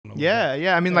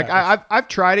Yeah. I mean, like I've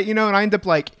tried it, you know, and I end up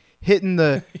like hitting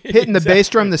the bass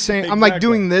drum the same. I'm like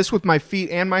doing this with my feet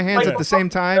and my hands at the same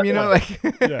time, you know, like.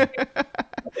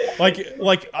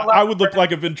 like I would look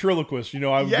like a ventriloquist, you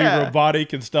know. I would be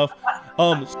robotic and stuff.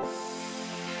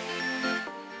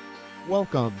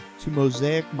 Welcome to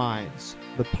Mosaic Minds,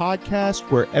 the podcast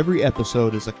where every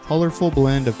episode is a colorful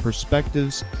blend of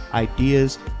perspectives,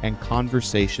 ideas, and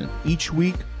conversation. Each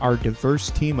week, our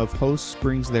diverse team of hosts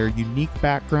brings their unique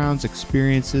backgrounds,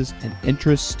 experiences, and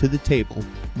interests to the table.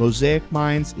 Mosaic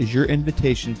Minds is your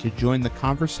invitation to join the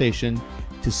conversation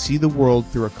to see the world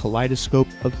through a kaleidoscope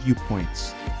of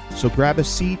viewpoints. So grab a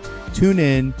seat, tune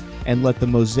in, and let the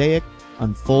mosaic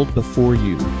unfold before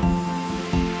you.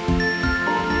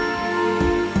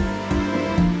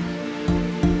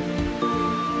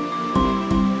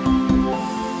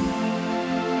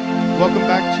 Welcome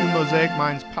back to Mosaic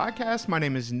Minds Podcast. My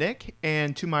name is Nick,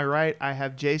 and to my right, I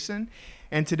have Jason.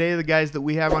 And today, the guys that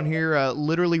we have on here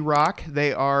literally rock.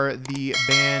 They are the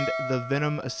band, the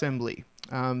Venom Assembly.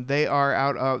 They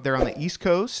are they're on the East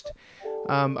Coast,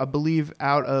 I believe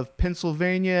out of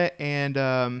Pennsylvania, and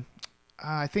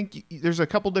I think there's a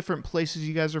couple different places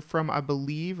you guys are from, I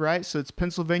believe, right? So it's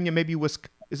Pennsylvania, maybe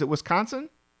is it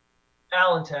Wisconsin?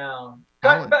 Allentown.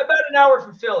 About an hour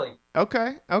from Philly.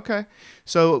 Okay.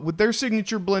 So with their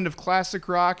signature blend of classic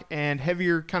rock and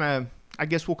heavier kind of, I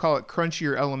guess we'll call it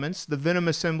crunchier elements, the Venom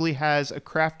Assembly has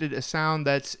crafted a sound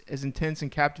that's as intense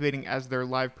and captivating as their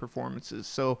live performances.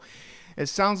 So it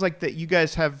sounds like that you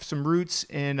guys have some roots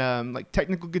in like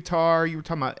technical guitar. You were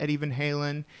talking about Eddie Van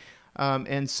Halen,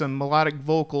 and some melodic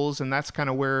vocals, and that's kind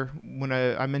of where when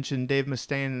I mentioned Dave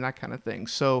Mustaine and that kind of thing.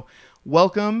 So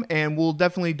welcome, and we'll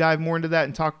definitely dive more into that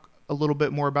and talk a little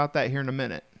bit more about that here in a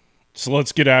minute. So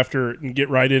let's get after it and get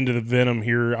right into the Venom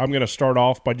here. I'm going to start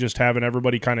off by just having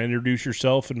everybody kind of introduce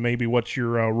yourself and maybe what's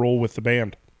your role with the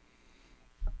band.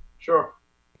 Sure.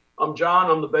 I'm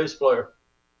John. I'm the bass player.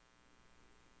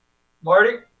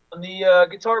 Marty, I'm the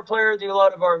guitar player. Do a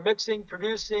lot of our mixing,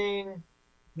 producing,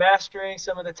 mastering,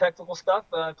 some of the technical stuff.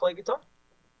 I play guitar.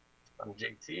 I'm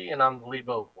JT, and I'm the lead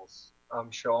vocals. I'm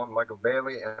Sean Michael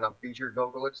Bailey, and I'm featured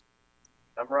vocalist.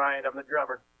 I'm Ryan. I'm the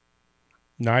drummer.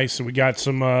 Nice. So we got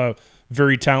some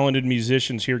very talented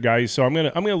musicians here, guys. So I'm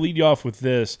gonna lead you off with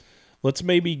this. Let's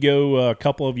maybe go a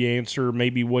couple of you answer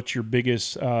maybe what your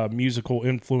biggest musical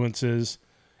influence is,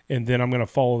 and then I'm gonna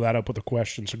follow that up with a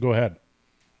question. So go ahead.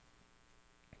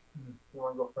 You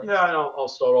want to go first? Yeah, I'll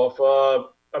start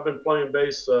off. I've been playing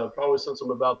bass probably since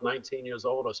I'm about 19 years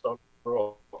old. I started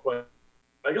off playing,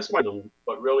 I guess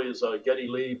but really is Geddy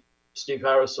Lee, Steve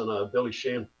Harris, and Billy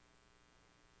Sheehan.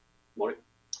 Marty?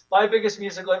 My biggest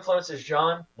musical influence is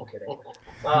John. I'm kidding.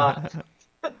 I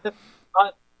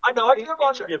know. I can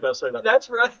watch it. That's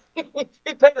right. He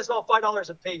paid us all $5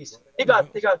 a piece. He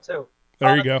got two.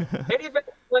 There you go. Eddie Van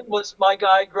Halen was my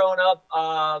guy growing up.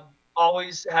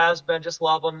 Always has been. Just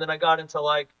love him. Then I got into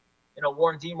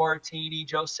Warren DeMartini,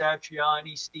 Joe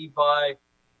Satriani, Steve Vai.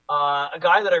 A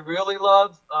guy that I really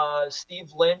love,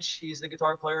 Steve Lynch. He's the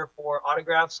guitar player for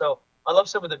Autograph. So I love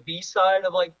some of the B side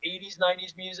of 80s,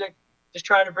 90s music. Just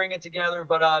trying to bring it together.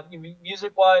 But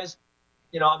music-wise,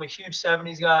 I'm a huge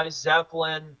 70s guy,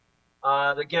 Zeppelin,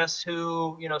 the Guess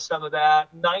Who, some of that.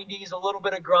 90s, a little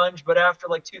bit of grunge, but after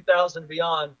 2000 and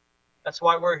beyond, that's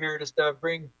why we're here, just to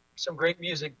bring some great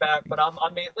music back. But I'm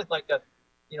mainly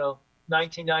a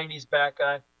 1990s back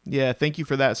guy. Yeah, thank you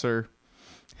for that, sir.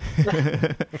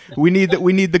 We need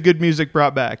the good music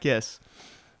brought back. Yes.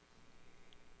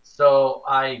 So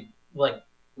I, like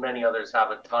many others,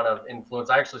 have a ton of influence.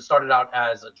 I actually started out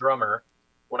as a drummer.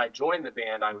 When I joined the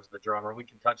band, I was the drummer. We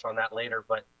can touch on that later,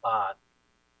 but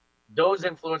those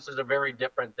influences are very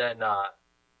different than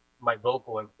my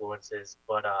vocal influences,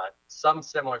 but some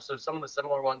similar. So some of the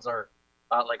similar ones are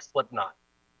like Slipknot.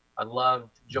 I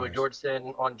loved Joey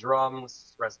Jordison on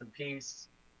drums, rest in peace.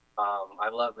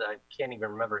 I can't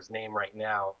even remember his name right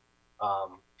now.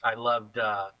 I loved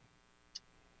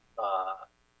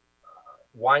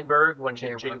Weinberg,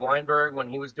 Jay Weinberg, when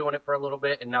he was doing it for a little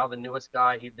bit, and now the newest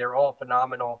guy, they're all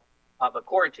phenomenal. But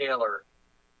Corey Taylor,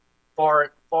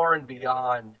 far and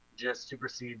beyond, just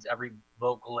supersedes every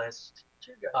vocalist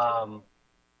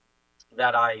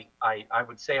that I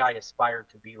would say I aspire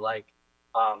to be like.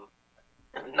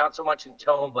 Not so much in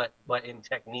tone, but in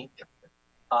technique.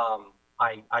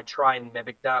 I try and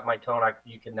mimic that. My tone,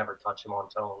 you can never touch him on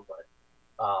tone, but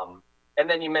and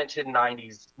then you mentioned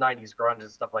 90s grunge and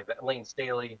stuff like that. Lane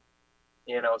Staley,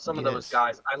 some of those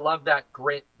guys. I love that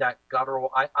grit, that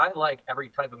guttural. I like every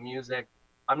type of music.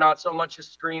 I'm not so much a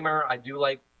screamer. I do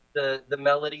like the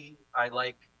melody. I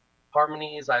like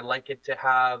harmonies. I like it to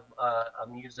have a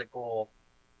musical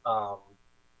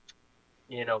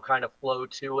kind of flow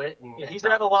to it. And Yeah, he's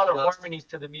added a lot of harmonies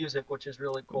to the music, which is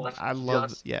really cool. I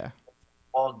love,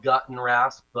 all gut and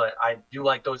rasp, but I do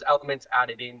like those elements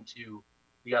added into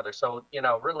the other. So,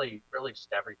 really, really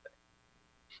just everything.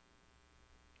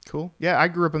 Cool. Yeah, I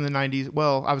grew up in the 90s.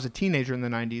 Well, I was a teenager in the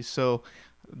 90s, so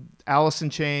Alice in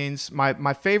Chains.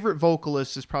 My favorite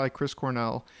vocalist is probably Chris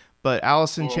Cornell, but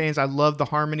Alice in Chains, I love the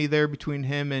harmony there between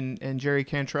him and Jerry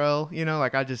Cantrell.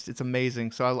 It's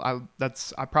amazing. So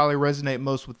I probably resonate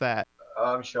most with that.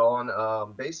 I'm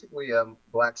Sean. Basically,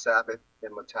 Black Sabbath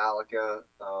and Metallica,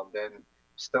 then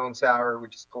Stone Sour,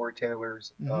 which is Corey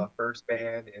Taylor's first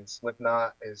band, and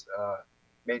Slipknot has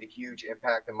made a huge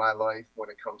impact in my life when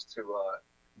it comes to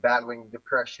battling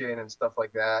depression and stuff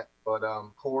like that. But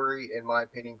Corey, in my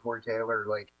opinion, Corey Taylor,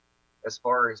 like as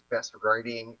far as best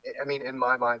writing, I mean, in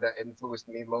my mind, that influenced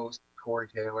me most. Corey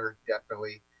Taylor,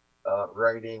 definitely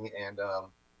writing and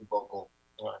vocal.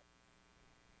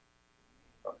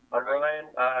 I'm Ryan.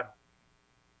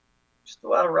 Just a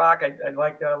lot of rock. I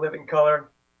like Living Color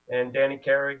and Danny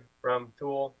Carey from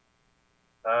Tool.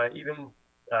 Even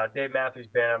Dave Matthews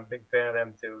Band, I'm a big fan of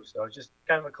them too. So it's just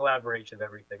kind of a collaboration of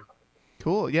everything.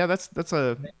 Cool. Yeah,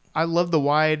 I love the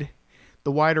wide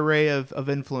array of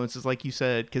influences, like you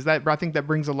said, because I think that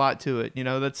brings a lot to it.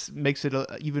 Makes it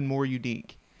even more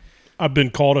unique. I've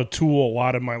been called a Tool a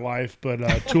lot in my life, but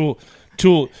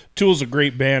Tool's a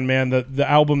great band, man. The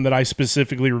album that I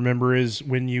specifically remember is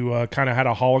when you kind of had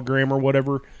a hologram or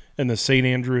whatever, and the St.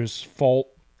 Andrews Fault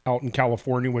out in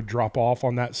California would drop off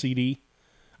on that CD.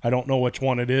 I don't know which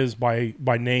one it is by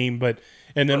name, but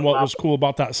and then what was cool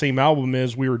about that same album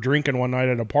is we were drinking one night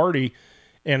at a party,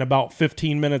 and about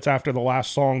 15 minutes after the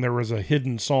last song, there was a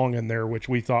hidden song in there, which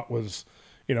we thought was,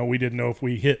 we didn't know if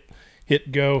we hit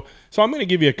go. So I'm going to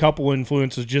give you a couple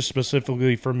influences just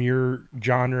specifically from your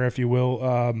genre, if you will.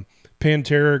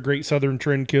 Pantera, Great Southern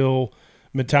Trendkill.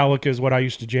 Metallica is what I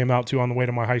used to jam out to on the way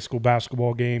to my high school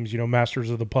basketball games. Masters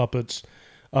of the Puppets.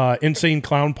 Insane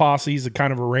Clown Posse is a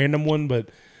kind of a random one, but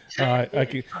I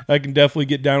can definitely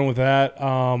get down with that.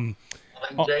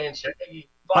 Jay and Shaggy.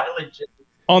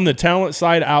 On the talent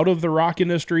side, out of the rock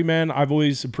industry, man, I've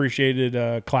always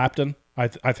appreciated Clapton.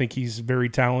 I think he's very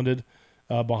talented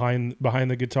behind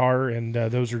the guitar, and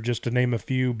those are just to name a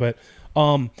few. But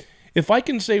if I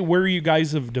can say where you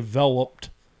guys have developed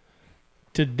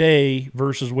today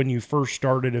versus when you first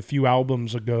started a few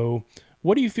albums ago,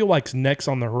 what do you feel like's next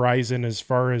on the horizon as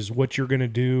far as what you're going to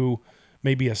do,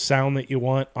 maybe a sound that you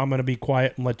want? I'm going to be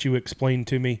quiet and let you explain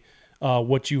to me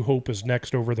what you hope is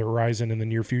next over the horizon in the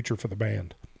near future for the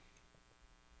band.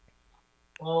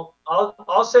 Well,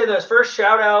 I'll say this. First,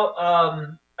 shout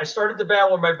out. I started the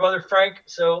band with my brother Frank,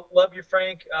 so love you,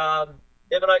 Frank. Him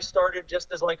and I started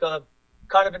just as like a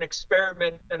kind of an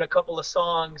experiment in a couple of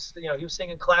songs. He was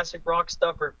singing classic rock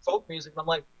stuff or folk music, and I'm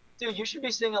like, dude, you should be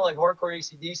singing like hardcore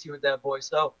AC/DC with that boy.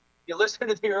 So you listen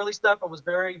to the early stuff, it was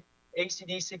very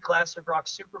AC/DC, classic rock,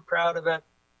 super proud of it.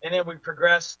 And then we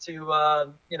progressed to,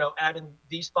 adding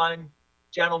these fine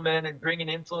gentlemen and bringing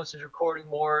influences, recording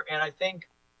more. And I think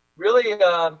really,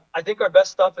 I think our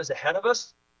best stuff is ahead of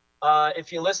us.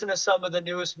 If you listen to some of the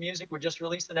newest music, we just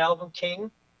released an album,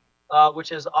 King,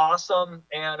 which is awesome.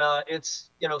 And it's,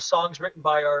 songs written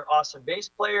by our awesome bass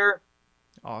player.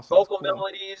 Awesome. Vocal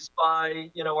melodies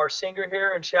by, our singer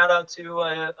here. And shout out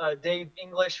to Dave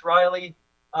English Riley.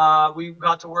 We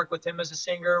got to work with him as a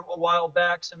singer a while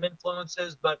back, some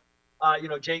influences. But,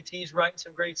 JT's writing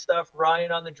some great stuff.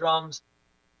 Ryan on the drums.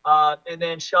 And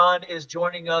then Sean is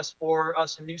joining us for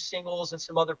some new singles and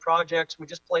some other projects. We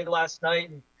just played last night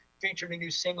and featured a new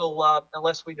single,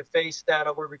 Unless We Deface,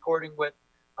 that we're recording with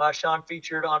Sean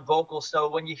featured on vocals. So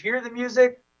when you hear the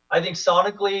music, I think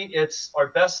sonically it's our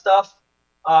best stuff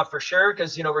for sure,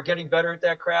 because, we're getting better at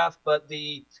that craft. But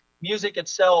the music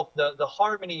itself, the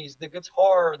harmonies, the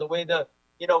guitar, the way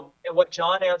and what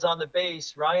John adds on the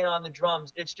bass, Ryan on the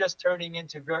drums, it's just turning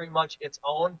into very much its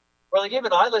own. Where like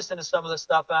even I listen to some of the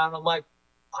stuff out and I'm like,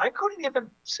 I couldn't even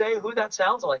say who that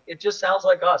sounds like. It just sounds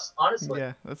like us, honestly.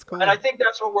 Yeah, that's cool. And I think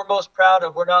that's what we're most proud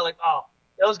of. We're not like, oh,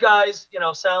 those guys,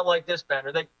 sound like this band.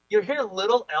 Or you hear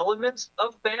little elements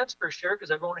of bands for sure,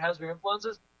 because everyone has their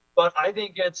influences. But I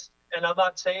think and I'm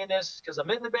not saying this because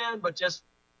I'm in the band, but just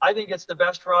I think it's the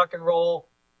best rock and roll,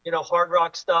 hard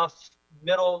rock stuff,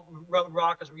 middle road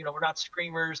rock, because we're not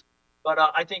screamers. But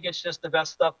I think it's just the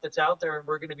best stuff that's out there, and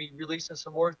we're going to be releasing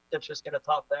some more that's just going to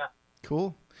top that.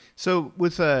 Cool. So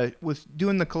with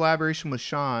doing the collaboration with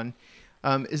Sean,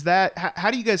 is that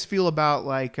how do you guys feel about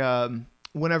like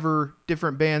whenever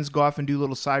different bands go off and do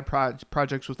little side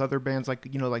projects with other bands, like,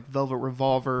 you know, like Velvet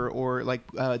Revolver or like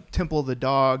Temple of the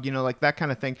Dog, you know, like that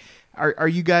kind of thing. Are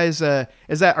you guys are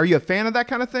you a fan of that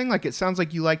kind of thing? Like, it sounds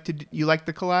like you like the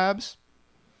collabs.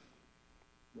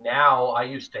 Now, I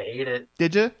used to hate it.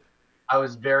 Did you? I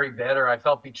was very bitter. I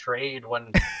felt betrayed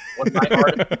when my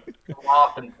artists go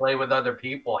off and play with other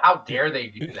people. How dare they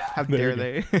do that? How dare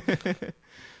they?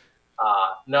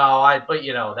 No, but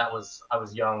you know, I was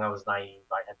young, I was naive,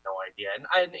 I had no idea.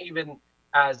 And even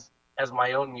as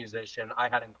my own musician, I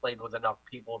hadn't played with enough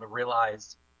people to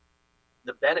realize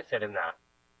the benefit in that.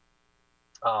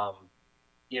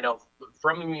 You know,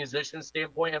 from a musician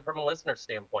standpoint and from a listener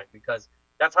standpoint, because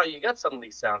that's how you get some of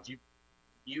these sounds.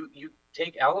 You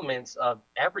take elements of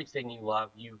everything you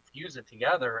love, you fuse it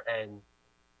together, and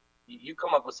you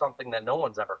come up with something that no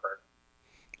one's ever heard.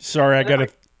 Sorry,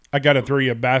 I gotta throw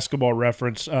you a basketball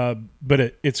reference,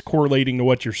 but it's correlating to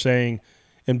what you're saying.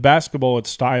 In basketball, it's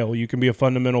style. You can be a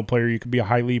fundamental player, you can be a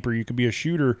high leaper, you can be a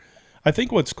shooter. I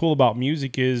think what's cool about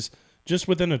music is just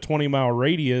within a 20-mile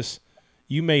radius,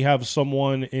 you may have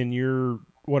someone in your,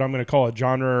 what I'm going to call a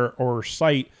genre or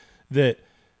site, that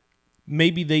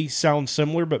maybe they sound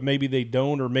similar, but maybe they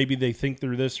don't, or maybe they think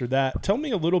they're this or that. Tell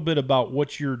me a little bit about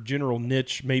what's your general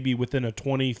niche, maybe within a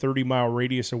 20, 30-mile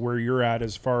radius of where you're at,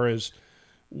 as far as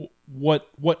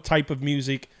what type of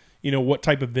music, you know, what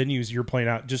type of venues you're playing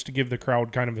at, just to give the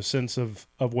crowd kind of a sense of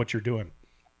what you're doing.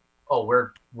 Oh,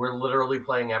 we're literally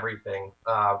playing everything.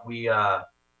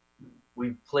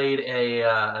 We played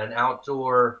an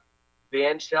outdoor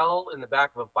band shell in the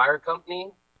back of a fire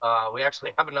company. We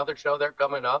actually have another show there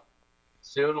coming up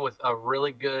soon with a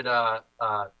really good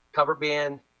cover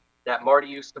band that Marty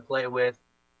used to play with.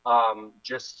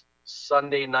 Just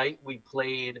Sunday night, we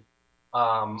played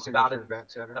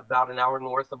about an hour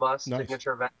north of us. Nice.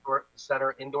 Signature Event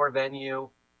Center, indoor venue,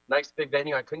 nice big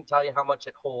venue. I couldn't tell you how much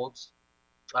it holds.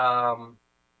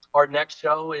 Our next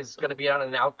show is going to be on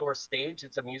an outdoor stage.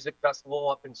 It's a music festival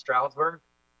up in Stroudsburg,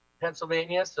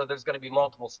 Pennsylvania. So there's going to be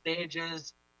multiple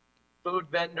stages, food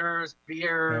vendors,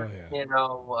 beer, you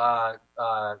know,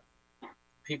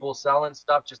 people selling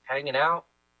stuff, just hanging out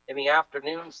in the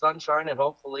afternoon, sunshine, and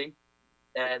hopefully,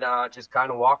 and just kind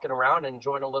of walking around and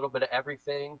enjoying a little bit of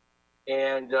everything.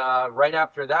 And right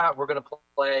after that, we're going to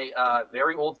play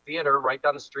very old theater right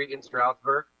down the street in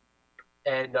Stroudsburg.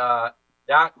 And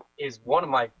that is one of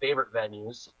my favorite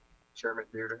venues, Sherman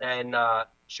Theater. And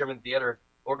Sherman Theater,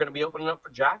 we're going to be opening up for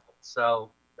Jackal.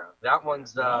 So that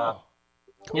one's,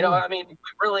 Cool. you know, I mean, we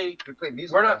really, We played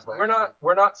music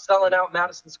we're not selling out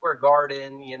Madison Square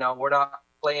Garden. You know, we're not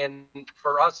playing,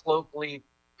 for us locally.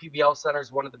 PBL Center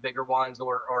is one of the bigger ones,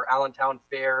 or Allentown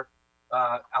Fair,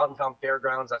 Allentown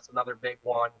Fairgrounds. That's another big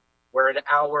one. We're an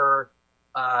hour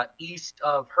east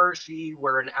of Hershey.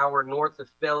 We're an hour north of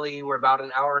Philly. We're about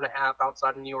an hour and a half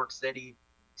outside of New York City.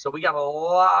 So we got a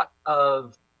lot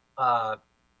of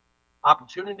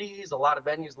opportunities, a lot of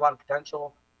venues, a lot of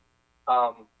potential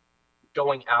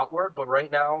going outward. But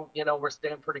right now, you know, we're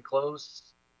staying pretty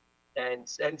close and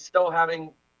still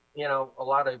having, you know, a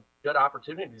lot of good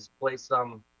opportunities to play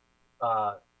some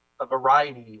a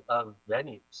variety of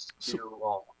venues.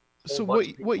 So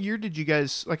what year did you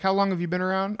guys, like, how long have you been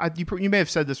around? You may have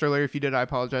said this earlier. If you did, I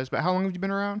apologize. But how long have you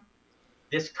been around?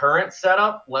 This current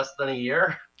setup, less than a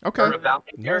year. Okay. Or about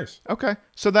a year. Nice. Okay.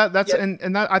 So that's Yeah.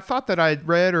 and that I thought that I'd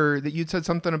read, or that you'd said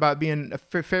something about being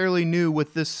fairly new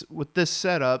with this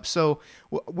setup. So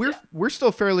we're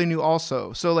still fairly new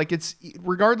also. So like, it's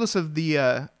regardless of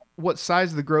the what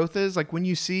size the growth is, like when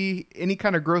you see any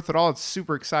kind of growth at all, it's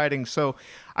super exciting. So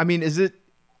I mean, has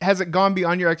it gone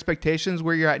beyond your expectations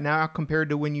where you're at now compared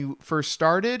to when you first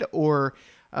started, or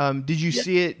did you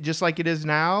see it just like it is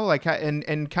now? Like,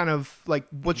 and kind of like,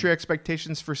 what's your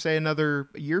expectations for, say, another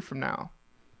year from now?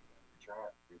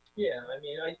 Yeah, I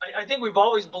mean, I think we've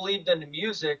always believed in the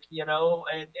music, you know,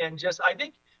 and just, I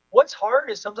think what's hard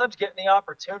is sometimes getting the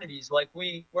opportunities. Like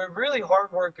we're a really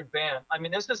hard-working band. I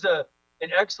mean, this is an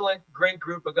excellent, great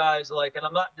group of guys, like, and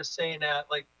I'm not just saying that,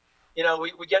 like, you know,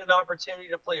 we get an opportunity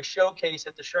to play a showcase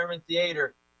at the Sherman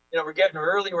Theater. You know, we're getting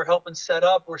early, we're helping set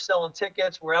up, we're selling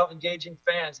tickets, we're out engaging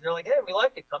fans. And they're like, hey, we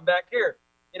like it, come back here.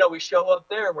 You know, we show up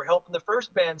there, we're helping the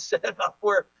first band set up.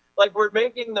 We're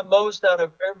making the most out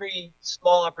of every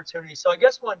small opportunity. So I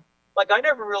guess I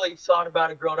never really thought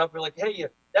about it growing up. We're like, hey,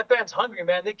 that band's hungry,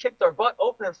 man. They kicked our butt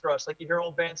opening for us. Like, you hear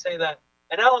old bands say that.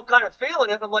 And now I'm kind of feeling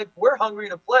it. I'm like, we're hungry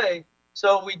to play.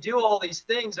 So we do all these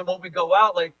things. And when we go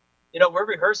out, like, you know, we're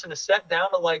rehearsing a set down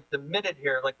to like the minute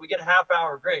here. Like, we get a half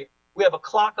hour, great. We have a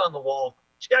clock on the wall.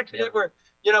 Check it. We're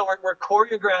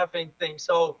choreographing things.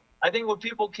 So I think when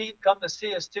people come to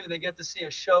see us too, they get to see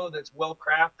a show that's well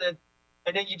crafted,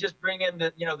 and then you just bring in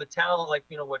the the talent, like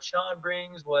what Sean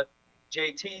brings, what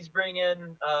JT's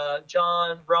bringing,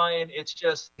 John, Brian. It's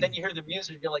just then you hear the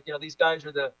music, you're like, these guys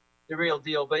are the real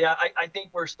deal. But yeah, I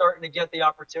think we're starting to get the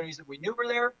opportunities that we knew were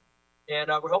there, and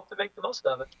we hope to make the most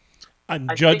of it. I'm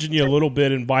judging you a little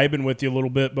bit and vibing with you a little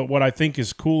bit, but what I think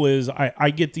is cool is I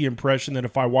get the impression that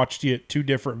if I watched you at two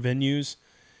different venues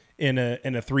in a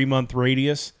 3-month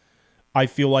radius, I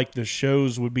feel like the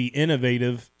shows would be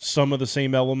innovative, some of the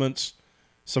same elements,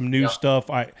 some new stuff.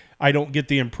 I don't get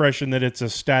the impression that it's a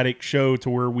static show to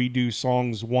where we do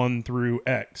songs 1 through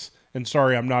X. And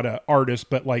sorry, I'm not an artist,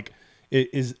 but like,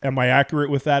 am I accurate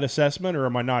with that assessment, or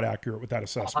am I not accurate with that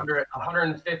assessment?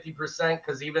 150%,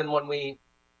 because even when we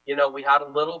had a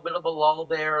little bit of a lull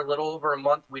there, a little over a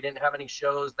month, we didn't have any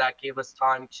shows. That gave us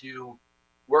time to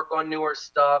work on newer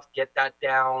stuff, get that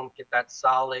down, get that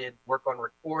solid, work on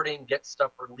recording, get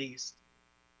stuff released.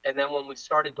 And then when we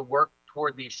started to work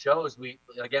toward these shows, we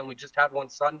just had one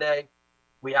Sunday.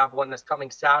 We have one this coming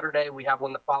Saturday. We have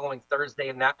one the following Thursday,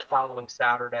 and that following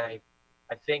Saturday.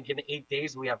 I think in 8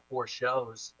 days we have 4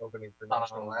 shows opening for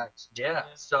national acts. Yeah.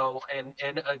 So and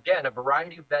again, a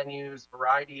variety of venues,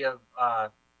 variety of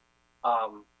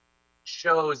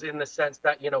shows, in the sense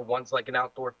that one's like an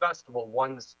outdoor festival,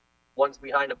 one's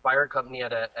behind a fire company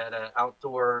at a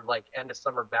outdoor like end of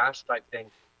summer bash type thing,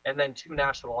 and then 2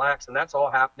 national acts, and that's all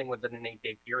happening within an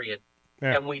 8-day period.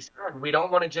 Yeah. And we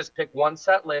don't want to just pick one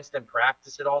set list and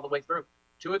practice it all the way through.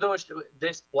 2 of those,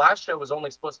 this last show was only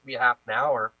supposed to be a half an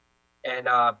hour, and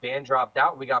band dropped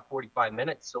out. We got 45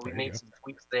 minutes, so we made some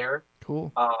tweaks there.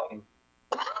 Cool. Our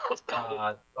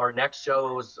next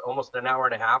show is almost an hour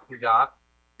and a half we got.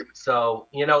 So,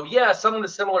 some of the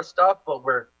similar stuff, but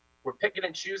we're picking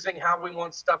and choosing how we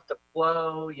want stuff to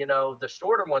flow. The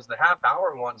shorter ones, the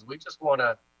half-hour ones, we want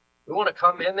to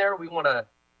come in there. We want to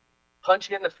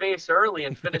punch you in the face early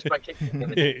and finish by kicking you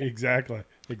in the face. Exactly.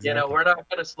 We're not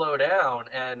going to slow down.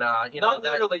 And, not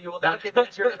literally, you will not get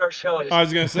injured at our shows. I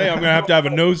was going to say, I'm going to have a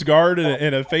nose guard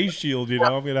and a face shield. I'm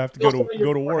going to have to go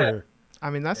to war here. I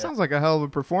mean, that sounds like a hell of a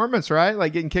performance, right?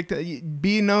 Like getting kicked,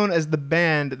 be known as the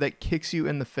band that kicks you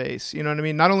in the face. You know what I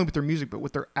mean? Not only with their music, but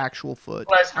with their actual foot.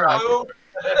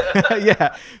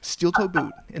 Yeah, steel toe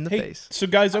boot in the face. So,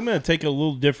 guys, I'm going to take a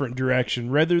little different direction.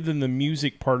 Rather than the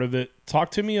music part of it, talk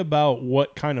to me about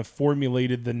what kind of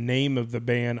formulated the name of the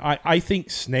band. I think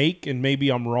Snake, and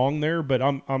maybe I'm wrong there, but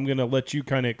I'm going to let you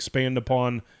kind of expand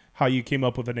upon how you came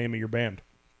up with the name of your band.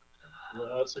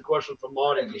 That's a question for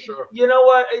Marty, for sure. You know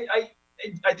what?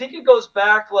 I think it goes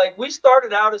back, like, we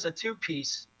started out as a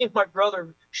 2-piece. Me and my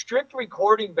brother, strict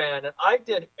recording band, and I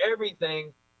did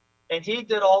everything, and he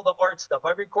did all the art stuff.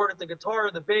 I recorded the guitar,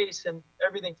 the bass, and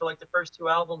everything for like the first 2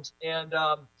 albums. And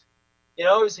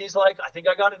he's like, I think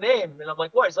I got a name, and I'm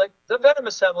like, what? He's like, the Venom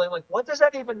Assembly. I'm like, what does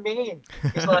that even mean?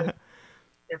 He's like,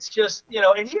 it's just,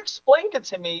 and he explained it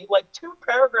to me, like 2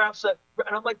 paragraphs, and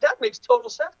I'm like, that makes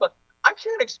total sense, but I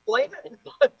can't explain it.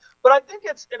 But I think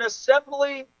it's an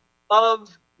assembly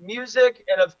of music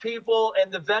and of people,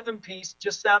 and the Venom piece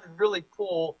just sounded really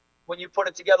cool when you put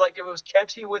it together. Like, it was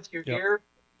catchy with your ear.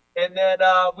 And then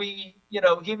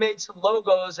he made some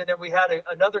logos, and then we had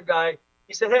another guy.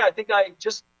 He said, hey, a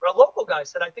local guy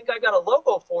said, I think I got a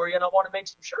logo for you, and I want to make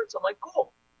some shirts. I'm like,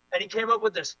 cool. And he came up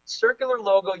with this circular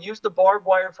logo, used the barbed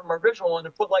wire from our original one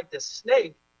to put like this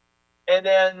snake. And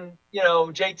then,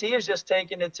 JT is just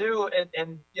taking it too,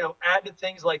 and added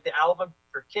things like the album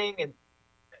for King, and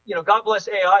God bless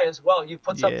AI as well. You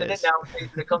put something in nowadays,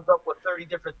 and it comes up with 30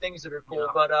 different things that are cool.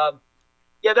 Yeah. But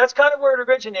that's kind of where it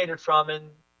originated from. And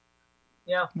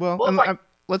well,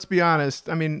 let's be honest.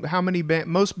 I mean, how many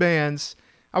most bands?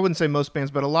 I wouldn't say most bands,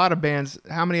 but a lot of bands.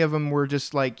 How many of them were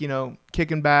just like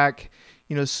kicking back,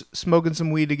 smoking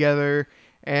some weed together,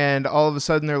 and all of a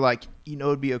sudden they're like,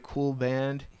 it'd be a cool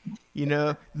band.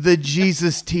 The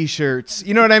Jesus T-shirts.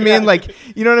 You know what I mean? Like,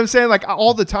 you know what I'm saying? Like,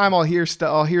 all the time I'll hear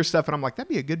stuff, and I'm like, that'd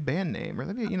be a good band name, or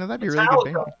that'd be a really good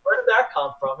band. Where did that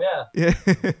come from? Yeah.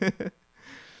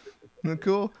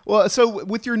 Cool. Well, so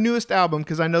with your newest album,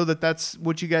 because I know that's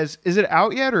what you guys. Is it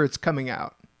out yet, or it's coming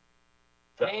out?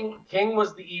 King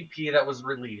was the EP that was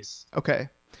released. Okay.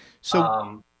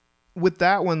 So with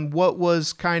that one, what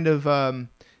was kind of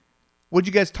what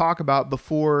did you guys talk about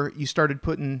before you started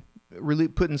putting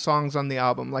songs on the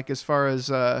album? Like, as far as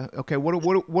okay, what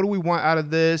do we want out of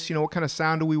this? What kind of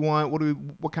sound do we want?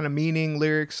 What kind of meaning,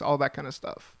 lyrics, all that kind of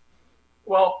stuff?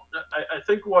 Well, I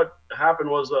think what happened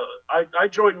was I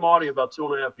joined Marty about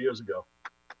 2.5 years ago,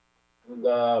 and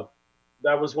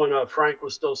that was when Frank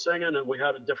was still singing, and we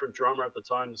had a different drummer at the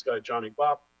time, this guy Johnny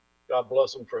Bop, God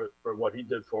bless him for what he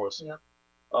did for us. Yeah.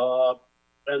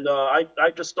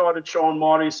 I just started showing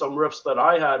Marty some riffs that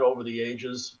I had over the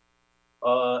ages,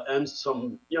 and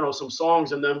some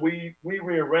songs, and then we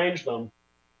rearranged them,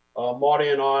 Marty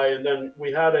and I, and then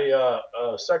we had a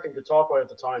second guitar player at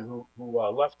the time who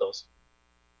left us.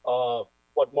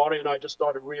 But Marty and I just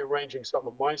started rearranging some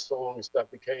of my songs that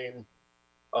became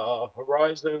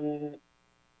Horizon,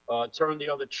 Turn the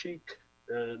Other Cheek,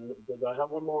 and did I have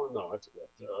one more? No, that's it.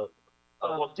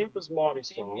 Well, Deep is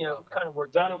Marty's song. Kind of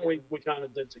worked. Venom we kind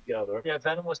of did together. Yeah,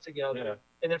 Venom was together. Yeah.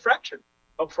 And then Fractured.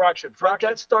 Oh, Fractured.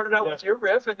 That started out with your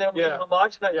riff, and then we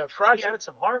homogenized that. Yeah, Fractured added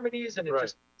some harmonies, and it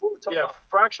just took off.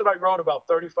 Fractured I wrote about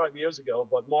 35 years ago,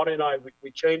 but Marty and I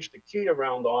we changed the key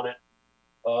around on it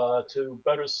to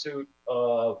better suit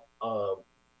what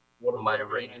My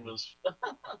rating was.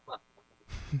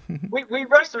 we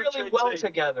write really well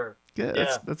together.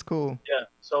 Yeah, that's cool. Yeah.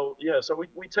 So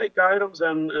we take items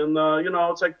and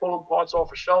it's like pulling parts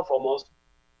off a shelf almost,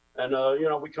 and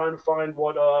we kind of find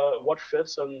what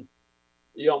fits, and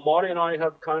Marty and I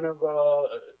have kind of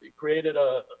created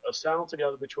a sound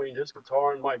together between his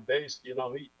guitar and my bass. He,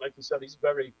 like you said, he's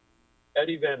very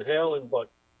Eddie Van Halen,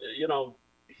 but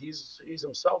he's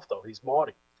himself though. He's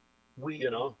Marty. We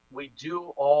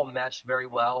do all mesh very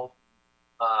well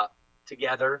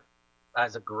together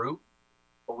as a group,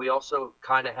 but we also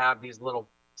kind of have these little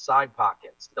side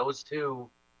pockets. Those two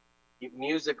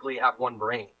musically have one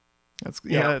brain. That's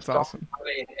awesome.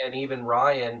 And even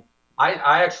Ryan,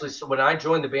 I actually, so when I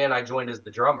joined the band, I joined as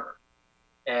the drummer,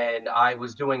 and I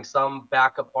was doing some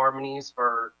backup harmonies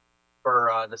for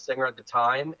the singer at the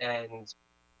time, and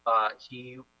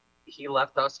he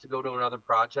left us to go to another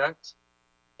project,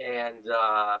 and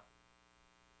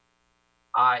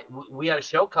we had a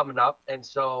show coming up, and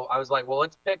so I was like, well,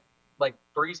 let's pick like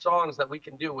 3 songs that we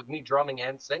can do with me drumming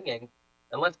and singing,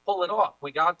 and let's pull it off.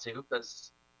 We got to,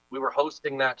 because we were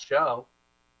hosting that show,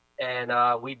 and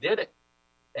we did it.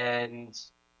 And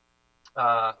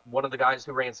one of the guys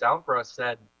who ran sound for us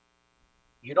said,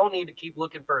 you don't need to keep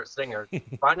looking for a singer.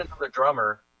 Find another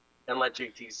drummer and let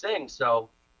JT sing. So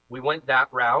we went that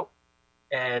route.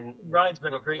 And Ryan's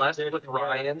been a great blessed with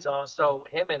Ryan. Awesome. So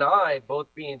him and I both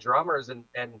being drummers and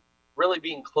really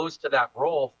being close to that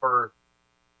role for,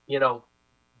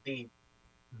 the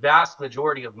vast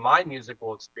majority of my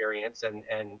musical experience and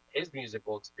his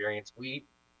musical experience, we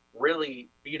really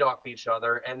feed off each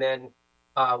other. And then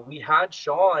we had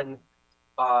Sean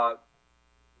a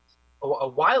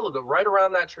while ago, right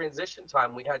around that transition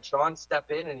time, we had Sean step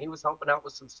in, and he was helping out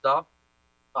with some stuff.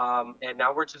 And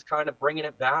now we're just kind of bringing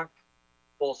it back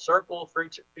full circle,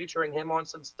 featuring him on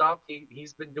some stuff.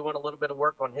 He's been doing a little bit of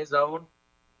work on his own,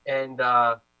 and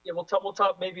we'll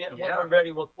talk maybe when we're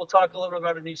ready. We'll talk a little bit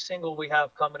about a new single we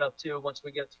have coming up too once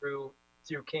we get through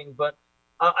King. But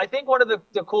I think one of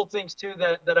the cool things too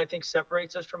that I think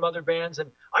separates us from other bands, and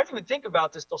I didn't even think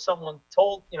about this till someone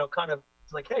told, kind of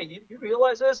like, hey, you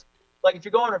realize this? Like if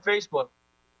you go on our Facebook,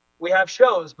 we have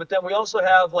shows, but then we also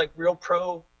have like real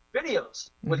pro videos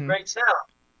with great sound.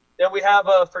 Then we have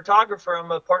a photographer.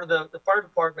 I'm a part of the fire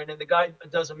department, and the guy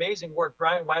does amazing work,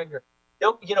 Brian Wagner.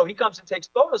 He comes and takes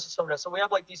photos of some of that. So we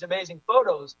have like these amazing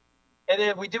photos, and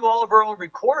then we do all of our own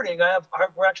recording.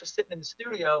 We're actually sitting in the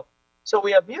studio. So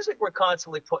we have music we're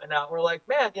constantly putting out. We're like,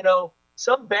 man,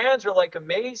 some bands are like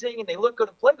amazing and they look good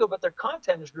and play good, but their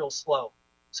content is real slow.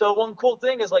 So one cool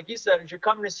thing is, like you said, as you're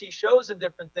coming to see shows and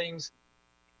different things,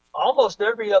 almost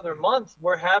every other month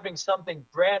we're having something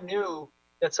brand new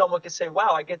that someone could say, wow,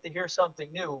 I get to hear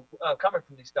something new coming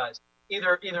from these guys,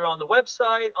 either on the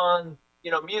website, on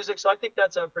music. So I think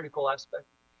that's a pretty cool aspect.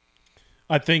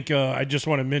 I think I just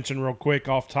want to mention real quick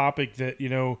off topic that,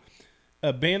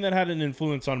 a band that had an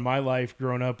influence on my life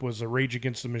growing up was Rage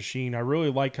Against the Machine. I really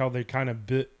like how they kind of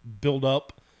build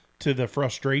up to the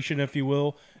frustration, if you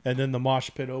will, and then the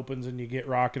mosh pit opens and you get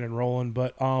rocking and rolling.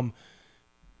 But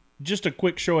just a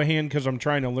quick show of hand, because I'm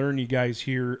trying to learn you guys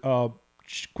here.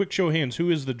 Quick show of hands,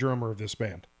 who is the drummer of this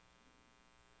band?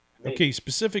 Me. Okay,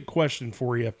 specific question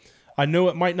for you. I know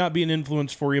it might not be an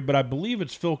influence for you, but I believe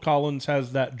it's Phil Collins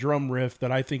has that drum riff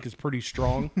that I think is pretty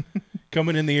strong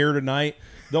coming in the air tonight.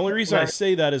 The only reason I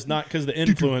say that is not because of the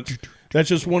influence. That's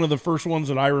just one of the first ones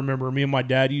that I remember. Me and my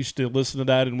dad used to listen to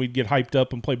that, and we'd get hyped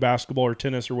up and play basketball or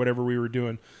tennis or whatever we were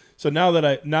doing. So now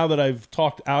that I've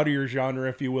talked out of your genre,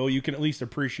 if you will, you can at least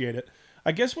appreciate it.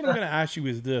 I guess what I'm going to ask you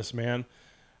is this, man.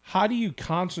 How do you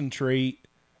concentrate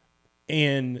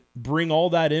and bring all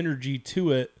that energy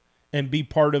to it and be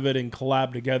part of it and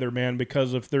collab together, man?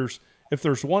 Because if there's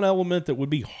one element that would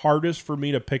be hardest for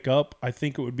me to pick up, I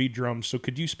think it would be drums. So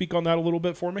could you speak on that a little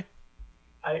bit for me?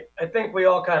 I think we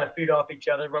all kind of feed off each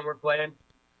other when we're playing.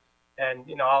 and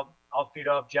I'll feed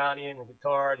off Johnny and the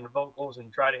guitar and the vocals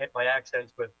and try to hit my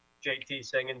accents with JT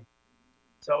singing.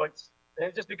 So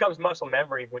it just becomes muscle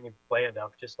memory when you play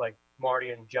enough, just like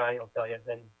Marty and Johnny will tell you,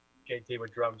 then JT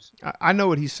with drums. I know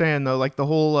what he's saying though, like the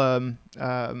whole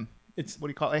it's what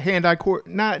do you call it? Hand-eye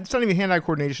it's not even hand-eye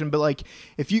coordination, but like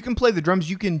if you can play the drums,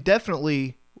 you can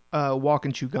definitely walk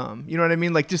and chew gum. You know what I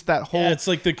mean? Like just that whole. Yeah, it's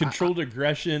like the controlled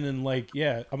aggression and like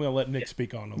I'm gonna let Nick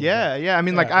speak on it. Yeah. I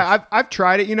mean, like I've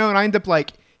tried it, and I end up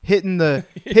like hitting the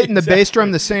bass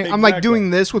drum the same. Exactly. I'm like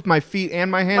doing this with my feet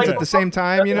and my hands at the same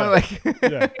time. Like.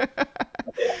 Yeah.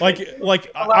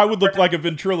 Like I would look like a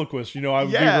ventriloquist. I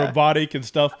would be robotic and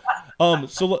stuff.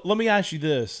 So let me ask you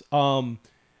this.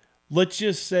 Let's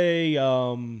just say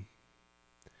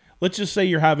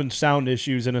you're having sound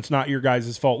issues and it's not your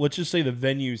guys' fault. Let's just say the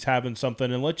venue's having something,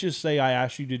 and let's just say I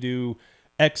ask you to do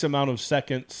X amount of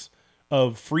seconds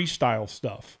of freestyle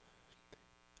stuff.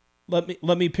 Let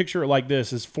me picture it like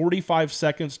this: is 45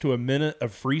 seconds to a minute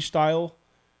of freestyle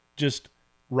just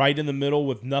right in the middle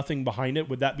with nothing behind it?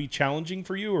 Would that be challenging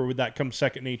for you, or would that come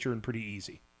second nature and pretty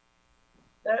easy?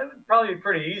 That would probably be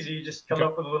pretty easy. You just come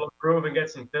up with a little groove and get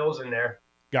some fills in there.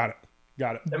 Got it.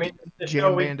 I mean, the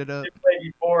show we played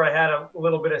before, I had a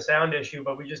little bit of sound issue,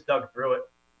 but we just dug through it.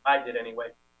 I did anyway.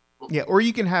 Yeah, or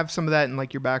you can have some of that in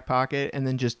like your back pocket and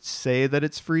then just say that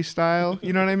it's freestyle.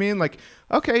 You know what I mean? Like,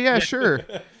 okay, yeah, sure,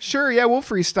 yeah, we'll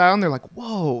freestyle. And they're like,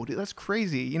 whoa, dude, that's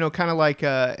crazy. Kind of like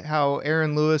how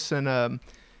Aaron Lewis and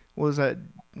what was that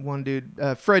one dude,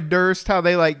 Fred Durst, how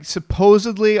they like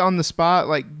supposedly on the spot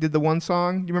like did the one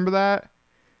song. Do you remember that?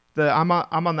 The I'm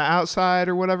on the outside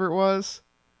or whatever it was.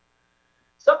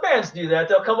 Some bands do that.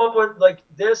 They'll come up with like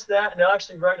this, that, and they'll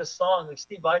actually write a song. Like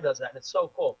Steve Vai does that, and it's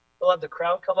so cool. They'll have the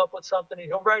crowd come up with something, and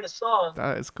he'll write a song.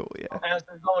 That is cool, yeah. As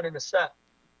they're going in a set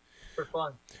for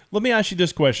fun. Let me ask you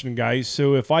this question, guys.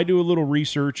 So if I do a little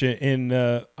research and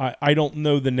I don't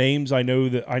know the names, I know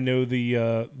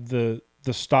the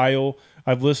style.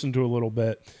 I've listened to a little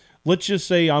bit. Let's just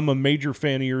say I'm a major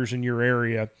fan of yours in your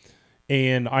area,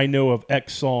 and I know of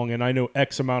X song, and I know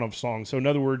X amount of songs. So in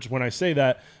other words, when I say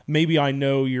that, maybe I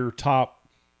know your top,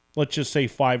 let's just say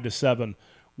 5 to 7.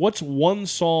 What's one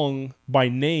song by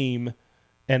name,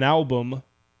 an album,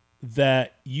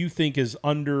 that you think is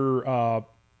under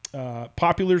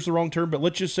popular is the wrong term, but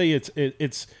let's just say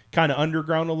it's kind of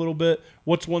underground a little bit.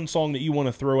 What's one song that you want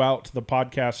to throw out to the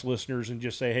podcast listeners and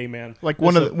just say, hey man, like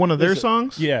one of their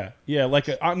songs? Yeah. Like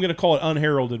I'm going to call it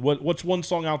unheralded. What's one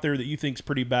song out there that you think's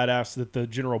pretty badass that the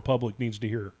general public needs to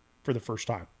hear for the first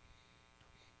time?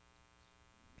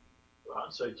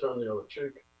 I'd say Turn the Other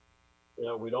Cheek.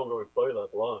 We don't really play that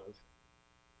live.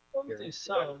 Let me do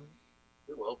some.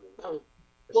 You're welcome.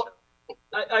 Well,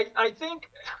 I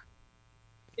think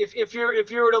if you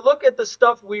were to look at the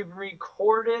stuff we've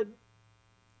recorded,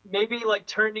 maybe like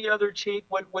Turn the Other Cheek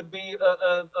would be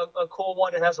a cool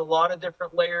one. It has a lot of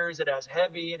different layers. It has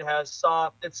heavy. It has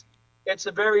soft. It's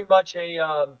a very much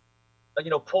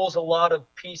pulls a lot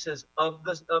of pieces of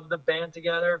the band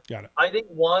together. Got it. I think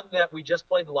one that we just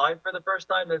played live for the first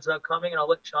time that's coming, and I'll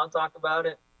let Sean talk about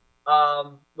it,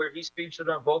 where he's featured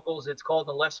on vocals. It's called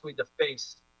Unless We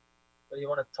Deface. So you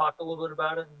want to talk a little bit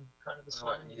about it and kind of the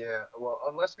song? Yeah, well,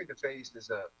 Unless We Deface is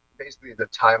basically the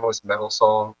timeless metal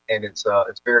song, and it's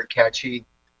very catchy.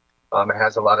 It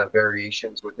has a lot of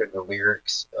variations within the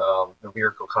lyrics. The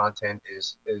lyrical content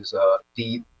is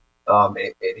deep.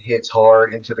 It hits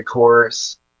hard into the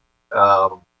chorus.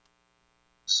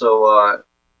 So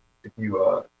if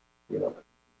you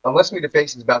Unless We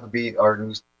Deface is about to be our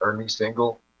new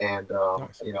single, and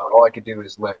nice. All I could do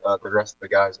is let the rest of the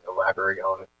guys elaborate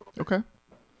on it. Okay.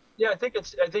 Yeah, I think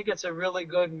it's a really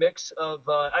good mix of.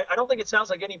 I don't think it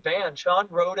sounds like any band. Sean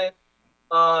wrote it,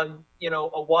 a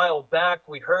while back.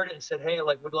 We heard it and said, hey,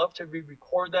 like we'd love to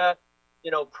re-record that.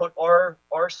 Put our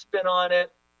spin on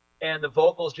it. And the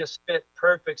vocals just fit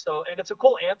perfect. So, and it's a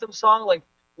cool anthem song. Like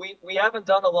we haven't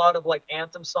done a lot of like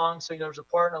anthem songs. So, there's a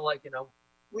part of like,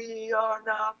 we are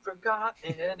not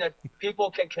forgotten that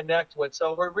people can connect with.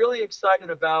 So we're really excited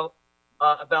about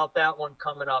that one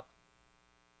coming up.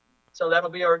 So that'll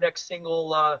be our next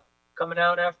single coming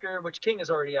out after, which King is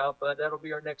already out, but that'll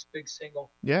be our next big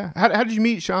single. Yeah. How did you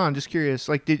meet Sean? Just curious.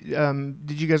 Like, did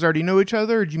you guys already know each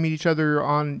other? Or did you meet each other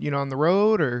on the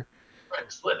road or?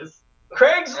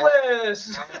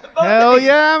 Craigslist. Hell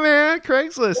yeah, man!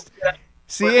 Craigslist.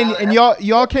 See, and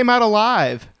y'all came out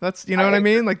alive. That's what I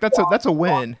mean. Like that's a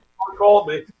win. Sean called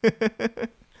me. I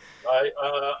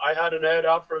had an ad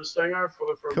out for a singer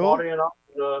for cool. Marty and I.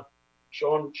 And,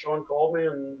 Sean called me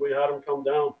and we had him come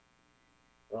down.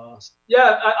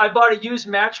 Yeah, I bought a used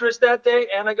mattress that day,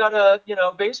 and I got a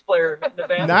bass player in the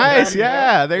band. Nice,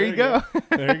 yeah. There you go.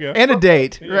 There you go. And a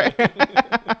date, Yeah.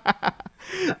 right?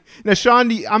 Now,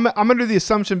 Sean, I'm under the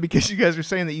assumption, because you guys are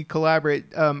saying that you collaborate.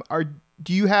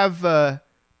 Do you have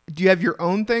your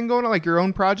own thing going on, like your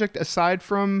own project aside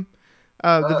from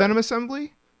the Venom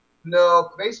Assembly? No,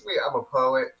 basically, I'm a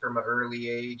poet from an early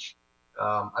age.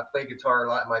 I played guitar a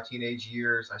lot in my teenage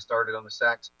years. I started on the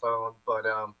saxophone, but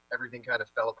everything kind of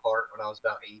fell apart when I was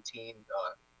about 18.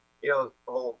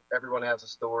 Everyone has a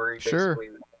story. Sure.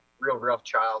 Basically, real rough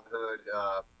childhood.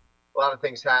 A lot of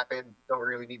things happened. Don't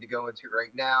really need to go into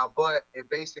right now, but it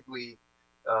basically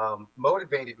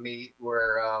motivated me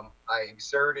where I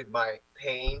exerted my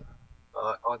pain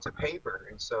onto paper.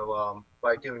 And so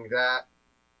by doing that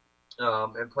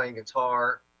and playing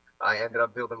guitar, I ended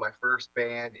up building my first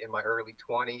band in my early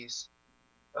 20s.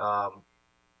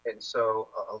 And so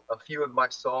a few of my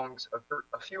songs,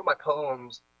 a few of my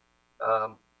poems,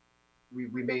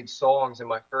 we made songs in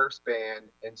my first band.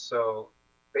 And so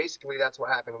basically that's what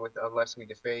happened with Unless We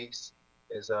Deface,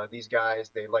 is these guys,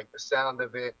 they like the sound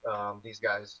of it. These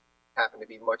guys happen to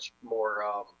be much more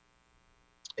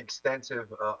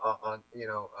extensive on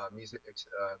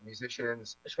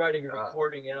musicians. Just writing and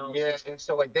recording, Yeah, and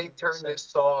so like they turned this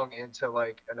song into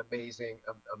like an amazing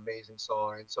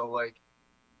song, and so like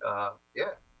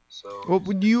yeah. So Well,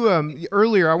 when you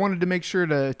earlier, I wanted to make sure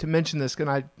to mention this, and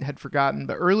I had forgotten.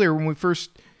 But earlier, when we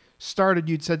first started,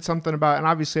 you'd said something about, and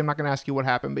obviously I'm not going to ask you what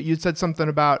happened, but you'd said something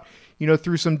about,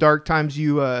 through some dark times,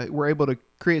 you were able to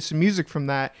create some music from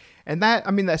that. And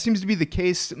that seems to be the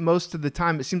case most of the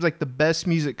time. It seems like the best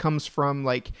music comes from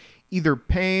like either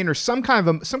pain or some kind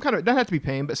of, it doesn't have to be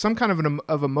pain, but some kind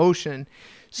of emotion.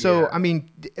 So, Yeah.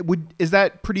 Is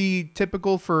that pretty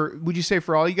typical would you say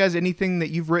for all you guys, anything that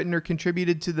you've written or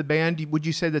contributed to the band, would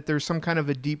you say that there's some kind of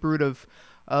a deep root of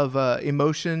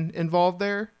emotion involved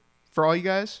there for all you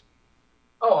guys?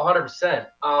 Oh, 100%.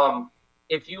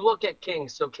 If you look at King,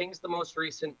 so King's the most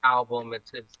recent album.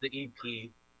 It's the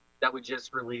EP that we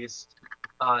just released.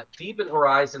 Deep and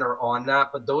Horizon are on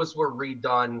that, but those were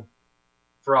redone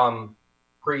from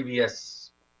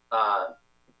previous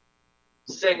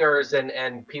singers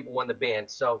and people in the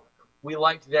band. So we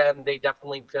liked them. They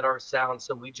definitely fit our sound,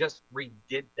 so we just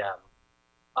redid them.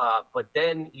 But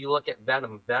then you look at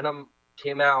Venom. Venom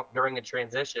came out during a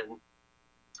transition.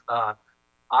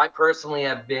 I personally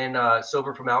have been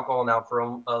sober from alcohol now for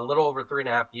a little over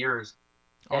 3.5 years.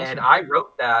 Awesome. And I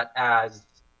wrote that as,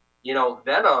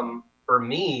 Venom for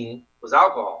me was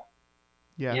alcohol.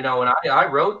 Yeah. And I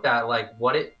wrote that like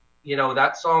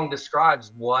that song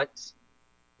describes what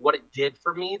it did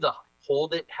for me, the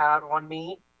hold it had on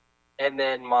me, and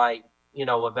then my,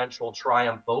 eventual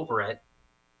triumph over it.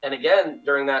 And again,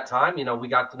 during that time, we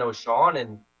got to know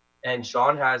Sean, and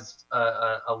Sean has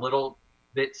a little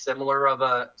bit similar of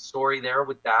a story there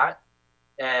with that.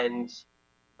 And,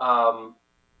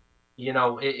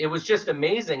 it was just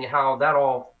amazing how that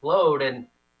all flowed,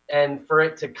 and for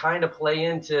it to kind of play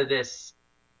into this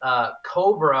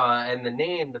Cobra and the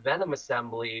name, the Venom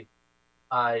Assembly,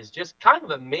 is just kind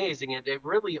of amazing. It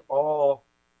really all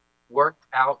worked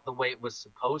out the way it was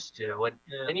supposed to.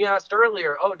 And you asked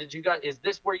earlier, is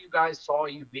this where you guys saw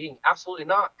you being? Absolutely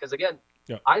not. Because again,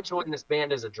 I joined this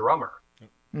band as a drummer.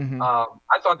 Mm-hmm.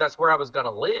 I thought that's where I was going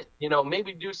to live,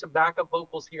 maybe do some backup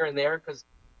vocals here and there. Because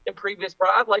in previous,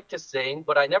 I'd like to sing,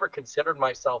 but I never considered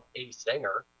myself a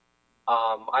singer.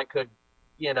 I could,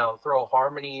 throw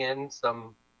harmony in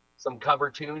some cover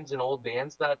tunes in old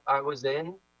bands that I was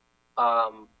in.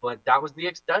 But that was the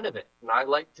extent of it. And I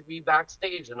like to be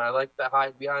backstage, and I like to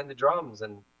hide behind the drums.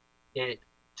 And it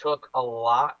took a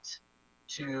lot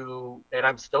and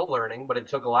I'm still learning, but it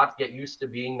took a lot to get used to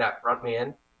being that front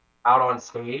man out on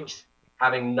stage,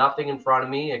 having nothing in front of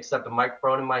me except a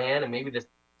microphone in my hand and maybe this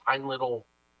tiny little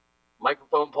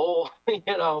microphone pole, I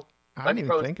didn't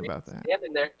even think about that.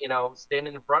 Standing there,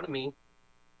 standing in front of me.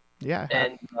 Yeah.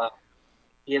 And,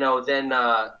 then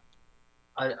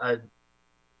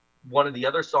one of the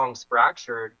other songs,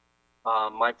 Fractured,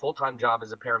 my full-time job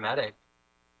is a paramedic.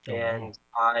 And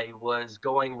I was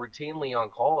going routinely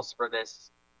on calls for this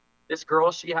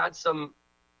girl. She had some,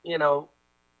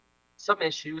 some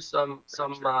issues, some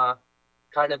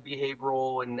kind of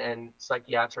behavioral and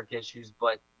psychiatric issues.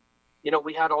 But,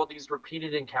 we had all these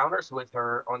repeated encounters with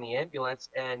her on the ambulance.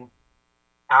 And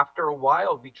after a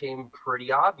while, it became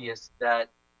pretty obvious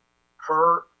that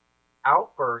her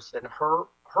outburst and her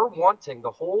wanting,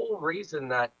 the whole reason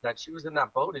that she was in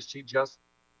that boat is she just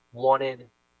wanted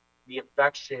the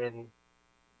affection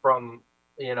from,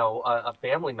 a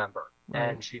family member. Right.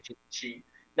 And she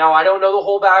Now, I don't know the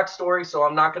whole backstory, so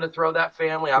I'm not going to throw that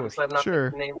family. Obviously, I'm not Sure.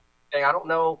 going to name anything. I don't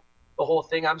know the whole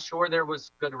thing. I'm sure there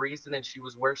was good reason, and she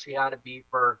was where she had to be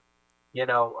for, you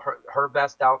know, her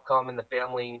best outcome, and the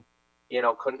family, you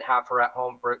know, couldn't have her at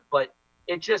home for it. But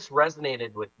it just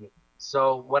resonated with me.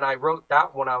 So when I wrote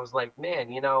that one, I was like,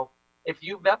 man, you know, if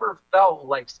you've ever felt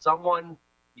like someone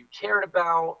you cared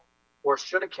about or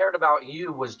should have cared about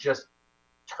you was just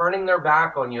turning their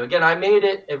back on you. Again, I made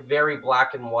it a very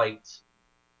black and white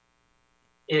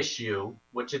issue,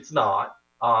 which it's not,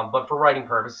 but for writing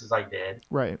purposes, I did.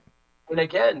 Right. And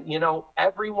again, you know,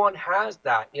 everyone has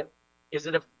that. You know, is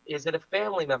it a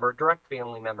family member, a direct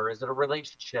family member? Is it a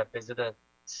relationship? Is it a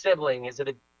sibling? Is it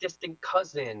a distant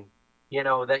cousin? You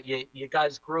know, that you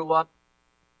guys grew up,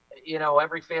 you know,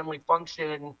 every family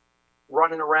function,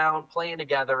 running around, playing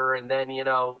together, and then, you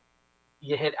know,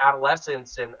 you hit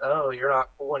adolescence and, oh, you're not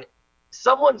cool.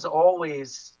 Someone's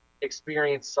always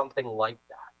experienced something like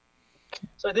that.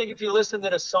 So I think if you listen to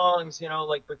the songs, you know,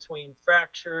 like between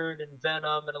Fractured and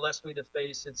Venom and A Less We to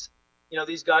Face, it's, you know,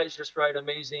 these guys just write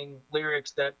amazing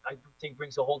lyrics that I think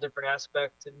brings a whole different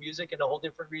aspect to music and a whole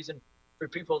different reason for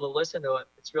people to listen to it.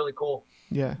 It's really cool.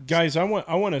 Yeah. Guys, I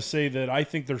want to say that I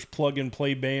think there's plug and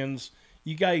play bands.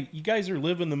 You guys are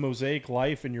living the Mosaic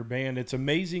life in your band. It's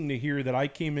amazing to hear that I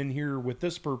came in here with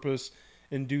this purpose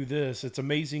and do this. It's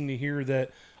amazing to hear that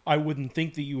I wouldn't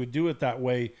think that you would do it that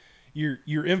way.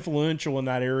 You're influential in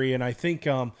that area, and I think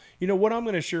you know what I'm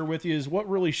going to share with you is what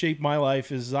really shaped my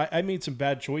life is I made some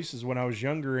bad choices when I was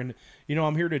younger, and you know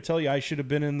I'm here to tell you I should have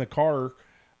been in the car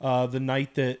the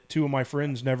night that two of my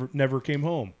friends never came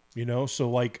home. You know, so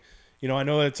like, you know, I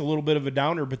know that's a little bit of a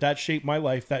downer, but that shaped my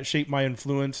life. That shaped my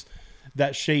influence.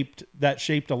 That shaped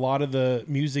a lot of the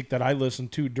music that I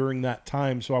listened to during that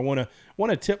time. So I want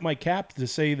to tip my cap to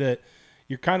say that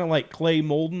you're kind of like clay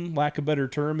molding, lack of a better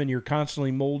term, and you're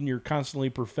constantly molding, you're constantly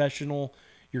professional,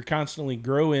 you're constantly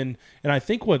growing. And I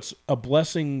think what's a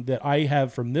blessing that I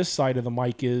have from this side of the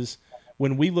mic is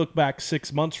when we look back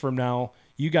 6 months from now,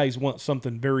 you guys want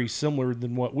something very similar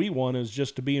than what we want, is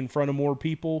just to be in front of more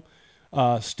people,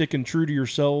 sticking true to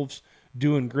yourselves,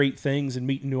 doing great things and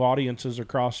meeting new audiences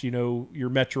across, you know, your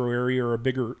metro area or a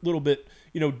bigger, little bit,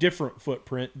 you know, different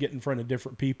footprint, get in front of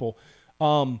different people.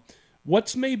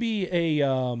 What's maybe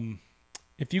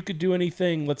if you could do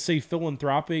anything, let's say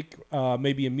philanthropic,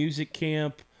 maybe a music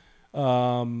camp,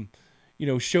 you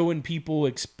know, showing people,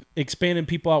 expanding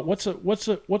people out. What's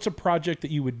a project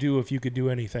that you would do if you could do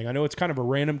anything? I know it's kind of a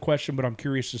random question, but I'm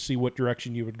curious to see what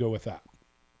direction you would go with that.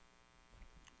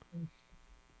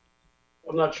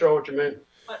 I'm not sure what you mean.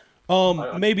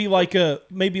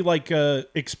 Maybe like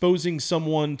exposing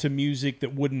someone to music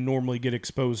that wouldn't normally get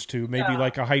exposed to. Maybe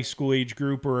like a high school age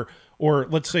group, or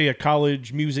let's say a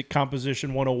college music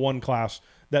composition 101 class.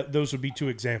 Those would be two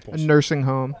examples. A nursing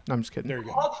home. No, I'm just kidding. There you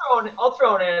go. I'll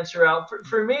throw an answer out.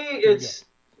 For me, it's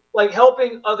like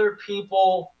helping other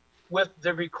people with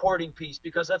the recording piece,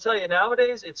 because I tell you,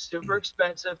 nowadays it's super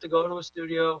expensive to go to a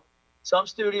studio. Some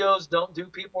studios don't do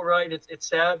people right. It's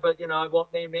sad, but, you know, I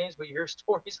won't name names, but you hear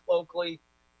stories locally.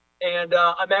 And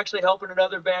I'm actually helping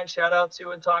another band. Shout out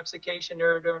to Intoxication.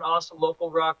 They're an awesome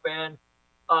local rock band.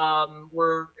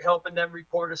 We're helping them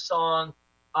record a song.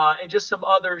 And just some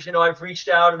others, you know, I've reached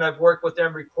out and I've worked with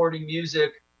them recording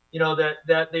music, you know,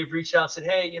 that they've reached out and said,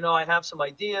 hey, you know, I have some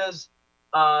ideas.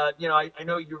 You know, I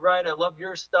know you're right. I love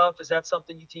your stuff. Is that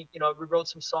something you think? You know, we wrote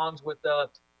some songs with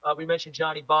we mentioned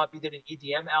Johnny Bopp. He did an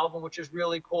EDM album, which is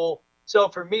really cool. So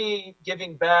for me,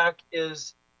 giving back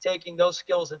is taking those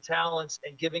skills and talents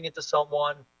and giving it to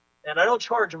someone. And I don't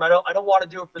charge them. I don't want to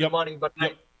do it for the money, but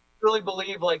I really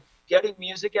believe like getting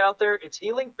music out there, it's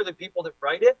healing for the people that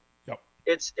write it. Yep.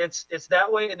 It's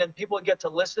that way. And then people get to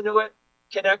listen to it,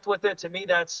 connect with it. To me,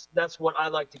 that's what I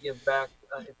like to give back.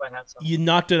 If I had something. You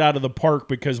knocked it out of the park,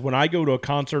 because when I go to a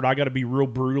concert, I got to be real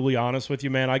brutally honest with you,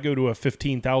 man. I go to a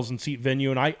 15,000 seat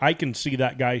venue, and I can see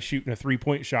that guy shooting a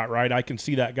 3-point shot, right? I can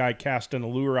see that guy casting a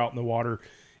lure out in the water.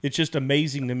 It's just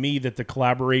amazing to me that the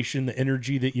collaboration, the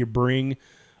energy that you bring,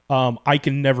 I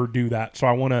can never do that. So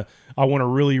I want to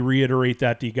really reiterate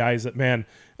that to you guys, that, man,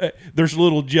 there's a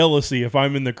little jealousy if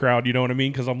I'm in the crowd, you know what I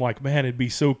mean? Because I'm like, man, it'd be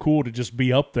so cool to just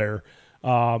be up there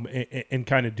and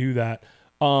kind of do that.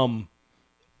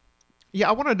 Yeah,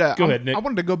 I wanted to. Go ahead, Nick. I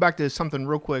wanted to go back to something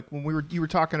real quick. When you were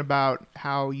talking about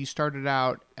how you started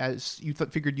out as you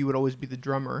figured you would always be the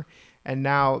drummer, and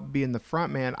now being the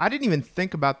front man. I didn't even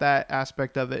think about that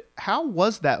aspect of it. How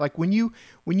was that? Like when you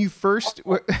first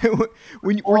were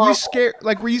you scared?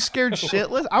 Like were you scared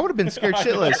shitless? I would have been scared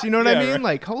shitless. You know what I mean? Right.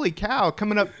 Like holy cow,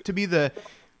 coming up to be the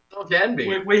Still can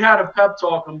be. We had a pep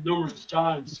talk him numerous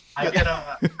times. I give him a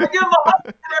hug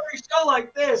every show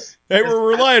like this. Hey, we're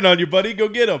relying on you, buddy. Go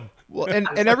get him. Well, and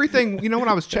everything, you know, when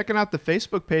I was checking out the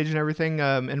Facebook page and everything,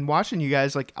 and watching you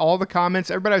guys, like all the comments,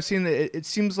 everybody I've seen, it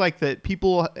seems like that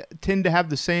people tend to have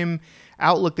the same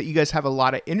outlook, that you guys have a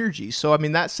lot of energy. So, I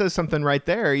mean, that says something right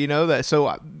there, you know, that,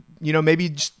 so, you know, maybe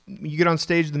just you get on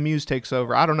stage, the muse takes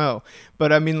over. I don't know.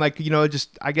 But I mean, like, you know,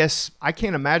 just, I guess I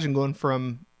can't imagine going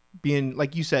from being,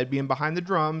 like you said, being behind the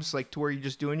drums, like to where you're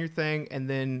just doing your thing and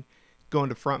then going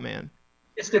to frontman.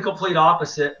 It's the complete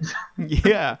opposite.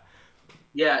 Yeah.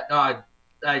 Yeah,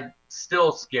 I'm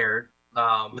still scared.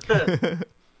 I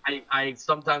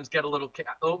sometimes get a little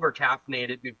over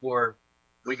caffeinated before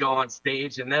we go on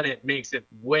stage, and then it makes it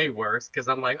way worse because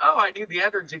I'm like, oh, I need the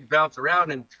energy to bounce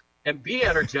around and be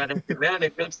energetic, and then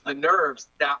it makes the nerves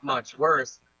that much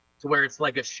worse to where it's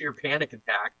like a sheer panic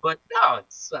attack. But no,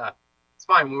 it's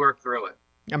fine. We work through it.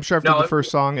 I'm sure after the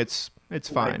first song, it's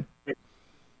fine.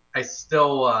 I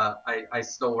still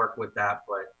work with that,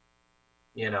 but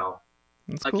you know.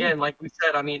 That's Again, cool. like we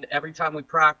said, I mean, every time we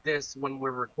practice, when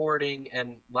we're recording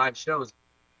and live shows,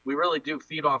 we really do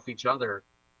feed off each other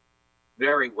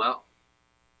very well.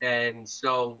 And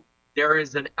so there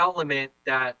is an element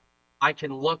that I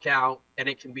can look out, and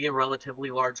it can be a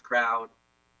relatively large crowd,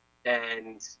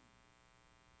 and,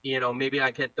 you know, maybe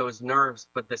I get those nerves,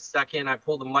 but the second I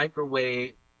pull the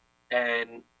microwave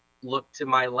and look to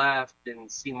my left and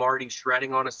see Marty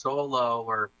shredding on a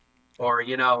solo, or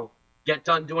you know, get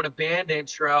done doing a band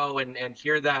intro and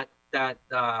hear that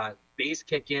bass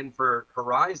kick in for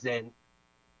Horizon,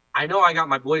 I know I got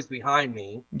my boys behind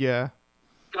me. Yeah.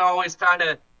 I can always kind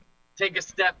of take a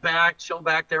step back, chill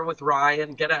back there with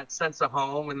Ryan, get that sense of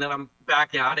home, and then I'm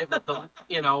back at it with the,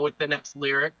 you know, with the next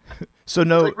lyric. So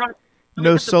no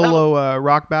solo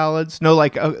rock ballads? No,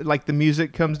 like the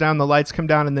music comes down, the lights come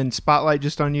down, and then spotlight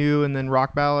just on you, and then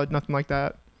rock ballad, nothing like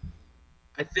that?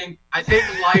 I think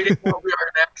lighting will be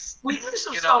our next. We do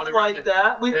some stuff like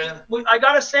that. I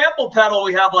got a sample pedal.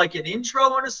 We have like an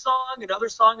intro in a song. Another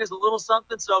song is a little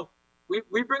something. So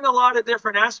we bring a lot of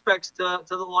different aspects to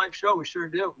the live show. We sure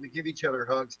do. We give each other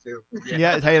hugs too.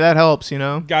 Yeah, hey, that helps, you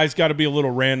know. Guys, got to be a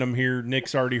little random here.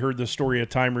 Nick's already heard the story a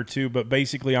time or two, but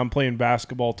basically I'm playing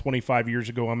basketball 25 years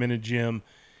ago. I'm in a gym,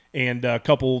 and a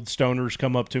couple old stoners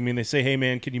come up to me, and they say, hey,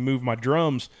 man, can you move my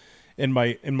drums in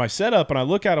my setup? And I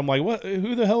look at them like, what?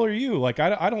 Who the hell are you? Like,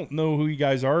 I don't know who you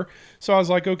guys are. So I was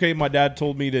like, okay, my dad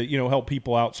told me to, you know, help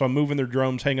people out. So I'm moving their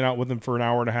drums, hanging out with them for an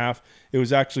hour and a half. It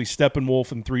was actually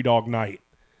Steppenwolf and Three Dog Night.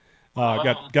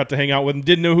 Got to hang out with them.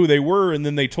 Didn't know who they were, and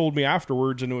then they told me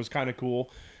afterwards, and it was kind of cool.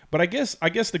 But I guess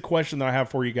the question that I have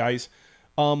for you guys,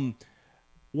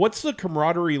 what's the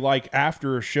camaraderie like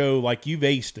after a show? Like, you've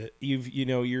aced it. You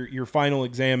know, your final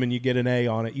exam and you get an A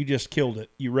on it. You just killed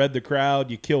it. You read the crowd.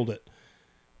 You killed it.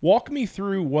 Walk me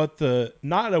through what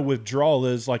not a withdrawal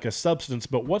is, like a substance,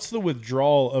 but what's the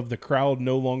withdrawal of the crowd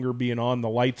no longer being on, the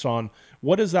lights on?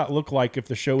 What does that look like if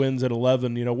the show ends at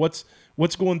 11? You know, what's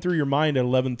going through your mind at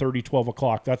 11:30, 12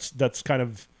 o'clock? That's kind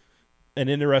of an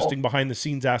interesting behind the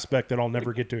scenes aspect that I'll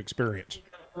never get to experience.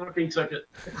 Ticket.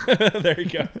 There you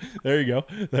go.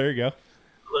 The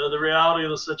reality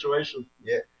of the situation.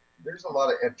 Yeah, there's a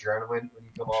lot of adrenaline when you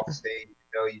come off stage. You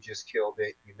know, you just killed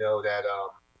it. You know that,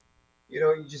 you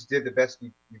know, you just did the best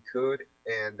you could,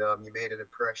 and you made an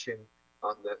impression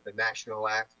on the national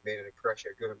act. You made a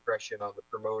good impression on the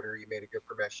promoter. You made a good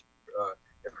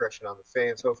impression on the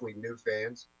fans, hopefully new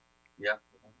fans. Yeah.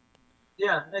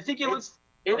 Yeah, I think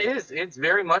it's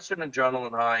very much an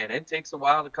adrenaline high, and it takes a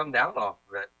while to come down off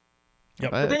of it.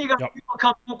 Yep. But then you got people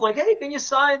coming up like, hey, can you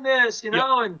sign this? You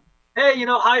know, and hey, you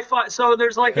know, high five. So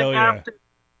there's like after,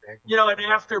 you know, an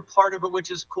after part of it,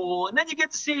 which is cool. And then you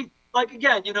get to see, like,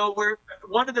 again, you know,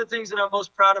 one of the things that I'm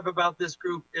most proud of about this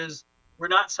group is we're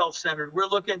not self-centered. We're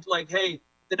looking like, hey,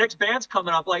 the next band's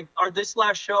coming up. Like, this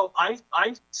last show, I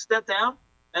stepped down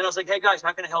and I was like, hey guys,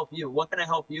 how can I help you? What can I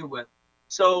help you with?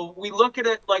 So we look at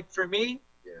it like, for me,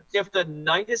 if the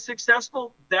night is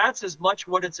successful, that's as much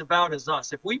what it's about as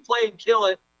us. If we play and kill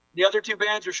it, the other two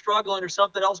bands are struggling or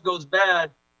something else goes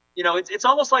bad, you know, it's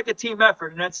almost like a team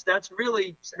effort, and that's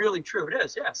really true. It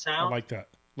is, yeah. Sound. I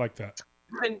like that.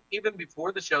 Even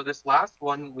before the show, this last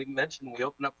one we mentioned, we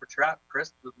opened up for Trap.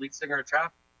 Chris, the lead singer of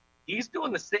Trap, he's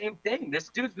doing the same thing. This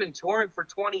dude's been touring for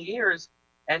 20 years,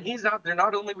 and he's out there.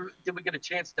 Not only did we get a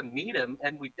chance to meet him,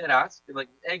 and we did ask, like,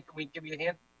 hey, can we give you a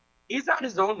hand? He's at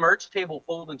his own merch table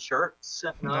folding shirts.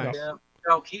 Nice.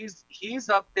 So he's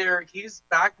up there. He's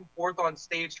back and forth on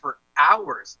stage for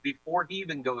hours before he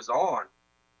even goes on,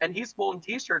 and he's folding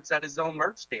T-shirts at his own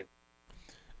merch table.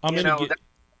 I've never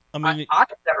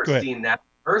seen that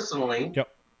personally. Yep.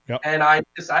 And I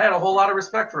had a whole lot of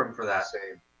respect for him for that.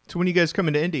 So when you guys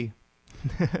coming to Indy?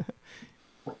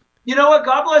 You know what?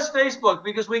 God bless Facebook,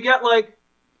 because we get like,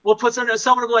 we'll put someone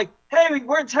will be like, hey,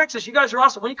 we're in Texas. You guys are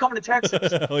awesome. When are you coming to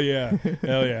Texas? Hell yeah.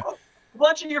 Hell yeah. A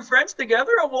bunch of your friends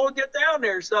together and we'll get down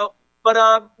there. So,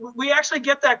 but we actually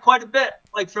get that quite a bit,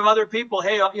 like from other people.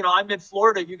 Hey, I'm in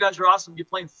Florida. You guys are awesome. You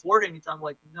play in Florida anytime? I'm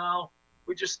like, no,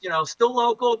 we just, still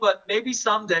local, but maybe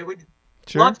someday we'd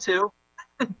love to.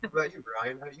 What about you,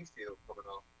 Brian? How do you feel coming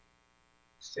off?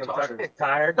 Still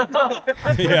tired.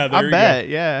 Yeah, there I you bet.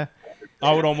 go. Yeah.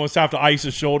 I would almost have to ice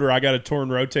his shoulder. I got a torn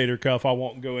rotator cuff. I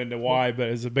won't go into why, but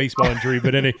it's a baseball injury.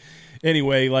 But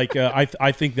anyway, like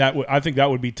I think that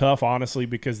would be tough, honestly,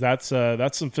 because that's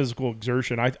some physical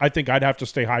exertion. I think I'd have to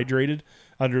stay hydrated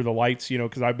under the lights,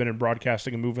 because I've been in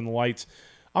broadcasting and moving the lights.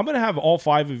 I'm going to have all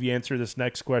 5 of you answer this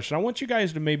next question. I want you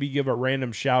guys to maybe give a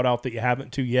random shout out that you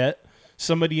haven't to yet.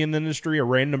 Somebody in the industry, a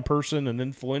random person, an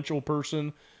influential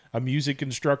person, a music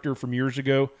instructor from years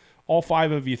ago. All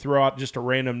 5 of you throw out just a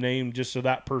random name just so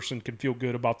that person can feel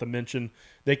good about the mention.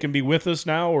 They can be with us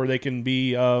now or they can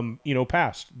be,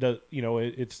 past.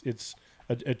 It's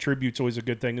a tribute's always a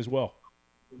good thing as well.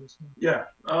 Yeah.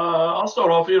 I'll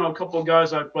start off, a couple of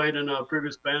guys I played in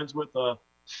previous bands with,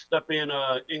 that being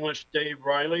English Dave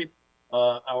Riley,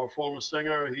 our former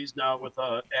singer. He's now with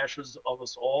Ashes of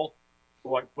Us All,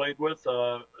 who I played with,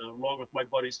 along with my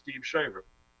buddy Steve Shaver.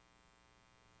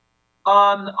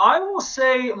 I will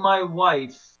say my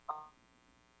wife.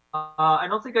 I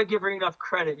don't think I give her enough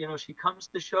credit. She comes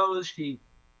to shows. She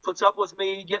puts up with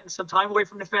me getting some time away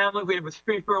from the family. We have a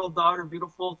 3-year-old daughter,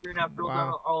 beautiful 3.5-year-old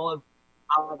daughter, Olive.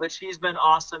 But she's been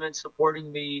awesome in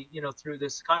supporting me, through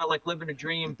this kind of like living a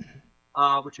dream,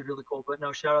 which is really cool. But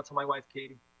no, shout out to my wife,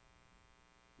 Katie.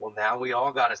 Well, now we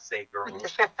all got to say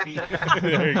girls.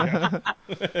 There you go.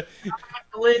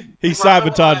 He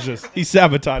sabotaged us.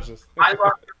 I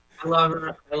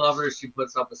love her. She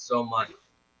puts up with so much.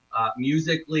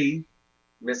 Musically,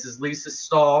 Mrs. Lisa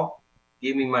Stahl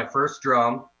gave me my first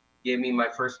drum, gave me my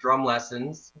first drum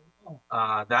lessons.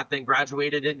 That then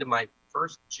graduated into my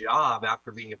first job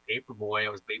after being a paper boy. I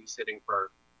was babysitting for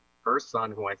her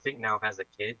son, who I think now has a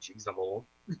kid. Jeez, I'm old.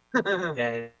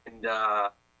 And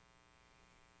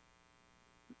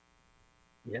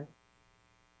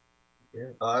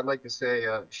I'd like to say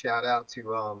shout out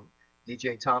to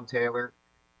DJ Tom Taylor.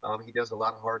 He does a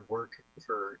lot of hard work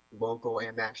for local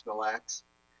and national acts.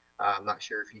 I'm not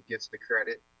sure if he gets the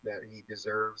credit that he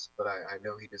deserves, but I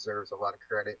know he deserves a lot of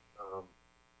credit.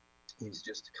 He's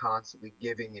just constantly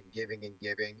giving and giving and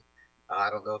giving. I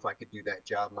don't know if I could do that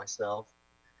job myself,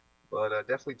 but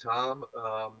definitely Tom,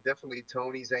 definitely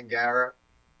Tony Zangara,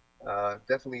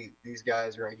 definitely these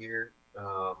guys right here.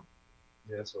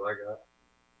 That's what I got.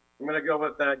 I'm going to go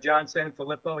with John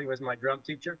Sanfilippo. He was my drum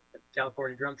teacher at the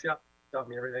California Drum Shop. Taught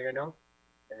me everything I know.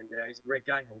 And he's a great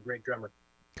guy and a great drummer.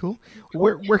 Cool.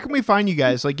 Where can we find you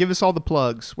guys? Like, give us all the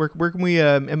plugs. Where can we,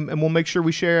 and we'll make sure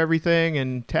we share everything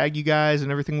and tag you guys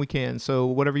and everything we can. So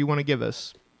whatever you want to give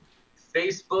us.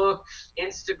 Facebook,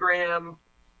 Instagram.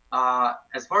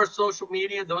 As far as social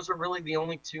media, those are really the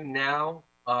only 2 now.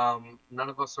 None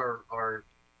of us are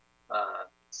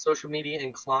social media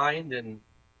inclined, and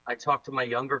I talk to my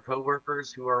younger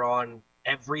coworkers who are on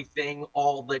everything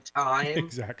all the time.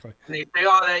 Exactly. And they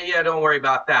say, don't worry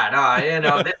about that.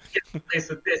 This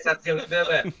with this, that's the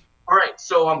other. All right,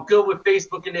 so I'm good with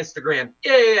Facebook and Instagram.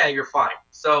 Yeah, you're fine.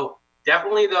 So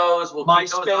definitely those. We'll keep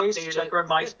those updated. Check our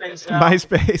MySpace out.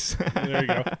 MySpace. There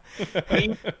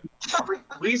you go.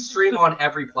 We stream on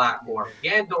every platform: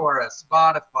 Pandora,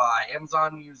 Spotify,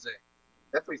 Amazon Music.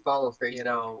 Definitely follow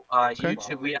Facebook.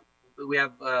 YouTube. We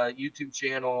have a YouTube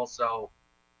channel, so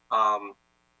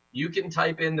you can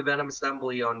type in the Venom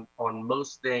Assembly on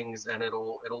most things, and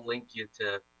it'll link you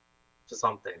to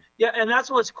something. Yeah, and that's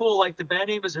what's cool. Like, the band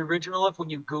name is original. If when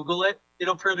you Google it,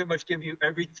 it'll pretty much give you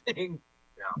everything.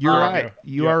 You're right.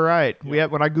 You are right. Yeah.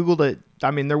 When I Googled it,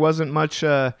 I mean, there wasn't much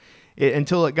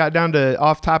until it got down to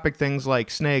off-topic things like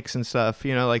snakes and stuff.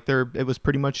 It was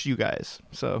pretty much you guys.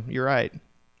 So you're right.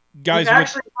 Guys, we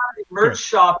actually have a merch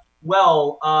shop.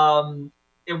 Well,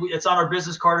 it's on our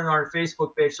business card and our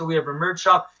Facebook page. So we have a merch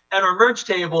shop and our merch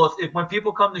table. If when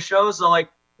people come to shows, they're like,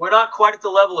 we're not quite at the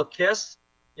level of Kiss.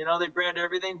 They brand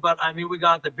everything. But, I mean, we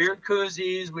got the beard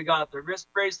koozies. We got the wrist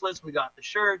bracelets. We got the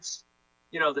shirts,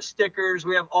 the stickers.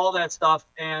 We have all that stuff.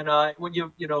 And when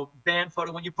band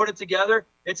photo, when you put it together,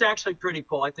 it's actually pretty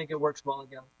cool. I think it works well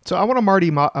together. So I want a Marty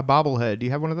a bobblehead. Do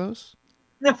you have one of those?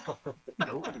 No,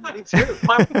 me too.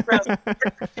 My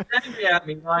angry at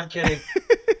me. No, I'm kidding.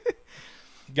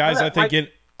 Guys,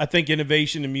 I I think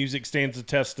innovation in music stands the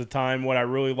test of time. What I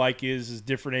really like is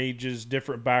different ages,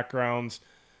 different backgrounds.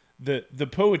 The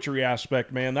poetry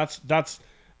aspect, man, that's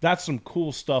some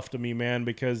cool stuff to me, man,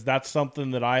 because that's something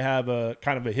that I have a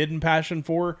kind of a hidden passion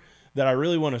for that I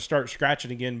really want to start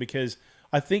scratching again, because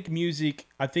I think music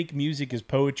is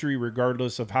poetry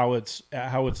regardless of how it's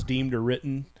deemed or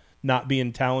written, not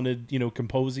being talented,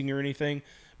 composing or anything.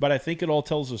 But I think it all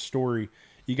tells a story.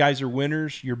 You guys are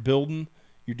winners, you're building,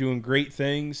 you're doing great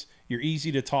things, you're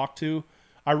easy to talk to.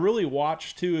 I really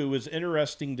watched too. It was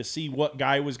interesting to see what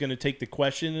guy was going to take the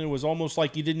question. And it was almost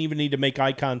like you didn't even need to make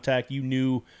eye contact. You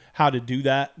knew how to do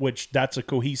that, which that's a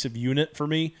cohesive unit for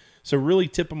me. So really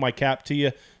tipping my cap to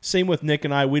you. Same with Nick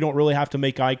and I. We don't really have to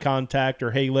make eye contact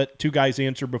or, hey, let two guys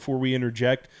answer before we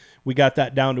interject. We got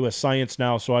that down to a science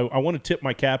now. So I want to tip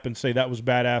my cap and say that was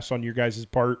badass on your guys'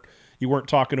 part. You weren't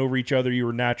talking over each other. You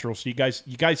were natural. So you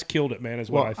guys killed it, man, is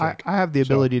what I think. I have the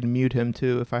ability to mute him,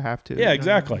 too, if I have to. Yeah,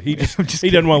 exactly. He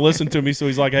doesn't want to listen to me, so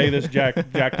he's like, hey, this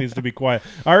Jack needs to be quiet.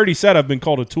 I already said I've been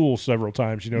called a tool several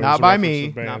times. Not by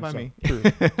me. Not by me.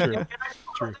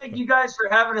 True. Thank you guys for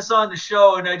having us on the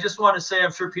show. And I just want to say,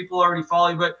 I'm sure people already follow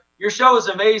you, but your show is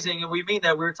amazing. And we mean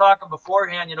that. We were talking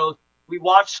beforehand, we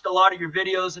watched a lot of your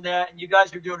videos and that, and you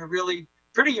guys are doing a really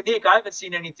pretty unique. I haven't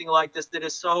seen anything like this that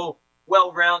is so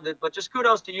well-rounded, but just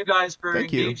kudos to you guys for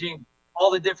engaging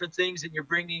all the different things, and you're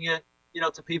bringing it,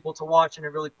 to people to watch in a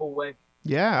really cool way.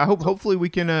 Yeah, hopefully we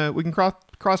can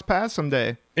cross paths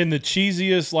someday. In the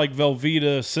cheesiest like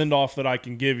Velveeta send off that I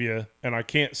can give you, and I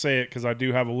can't say it because I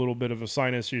do have a little bit of a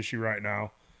sinus issue right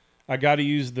now. I got to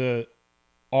use the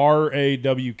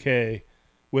RAWK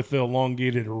with the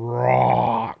elongated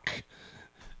rock.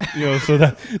 So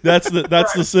that's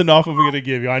the send off I'm going to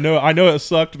give you. I know it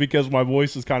sucked because my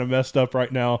voice is kind of messed up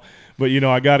right now, but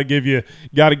I got to give you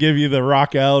the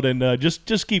rock out, and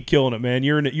just keep killing it, man.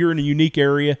 You're in a unique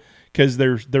area because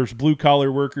there's blue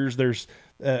collar workers, there's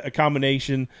a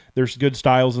combination, there's good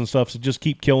styles and stuff. So just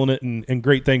keep killing it, and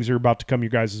great things are about to come your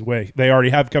guys' way. They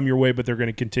already have come your way, but they're going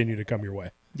to continue to come your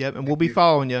way. Yep, and we'll be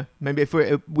following you. Maybe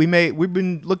we've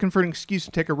been looking for an excuse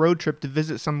to take a road trip to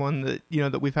visit someone that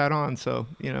that we've had on. So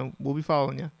we'll be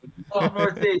following you.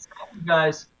 Northeast, thank you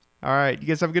guys. All right, you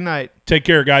guys have a good night. Take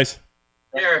care, guys.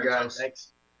 Take care, guys.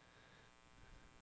 Thanks.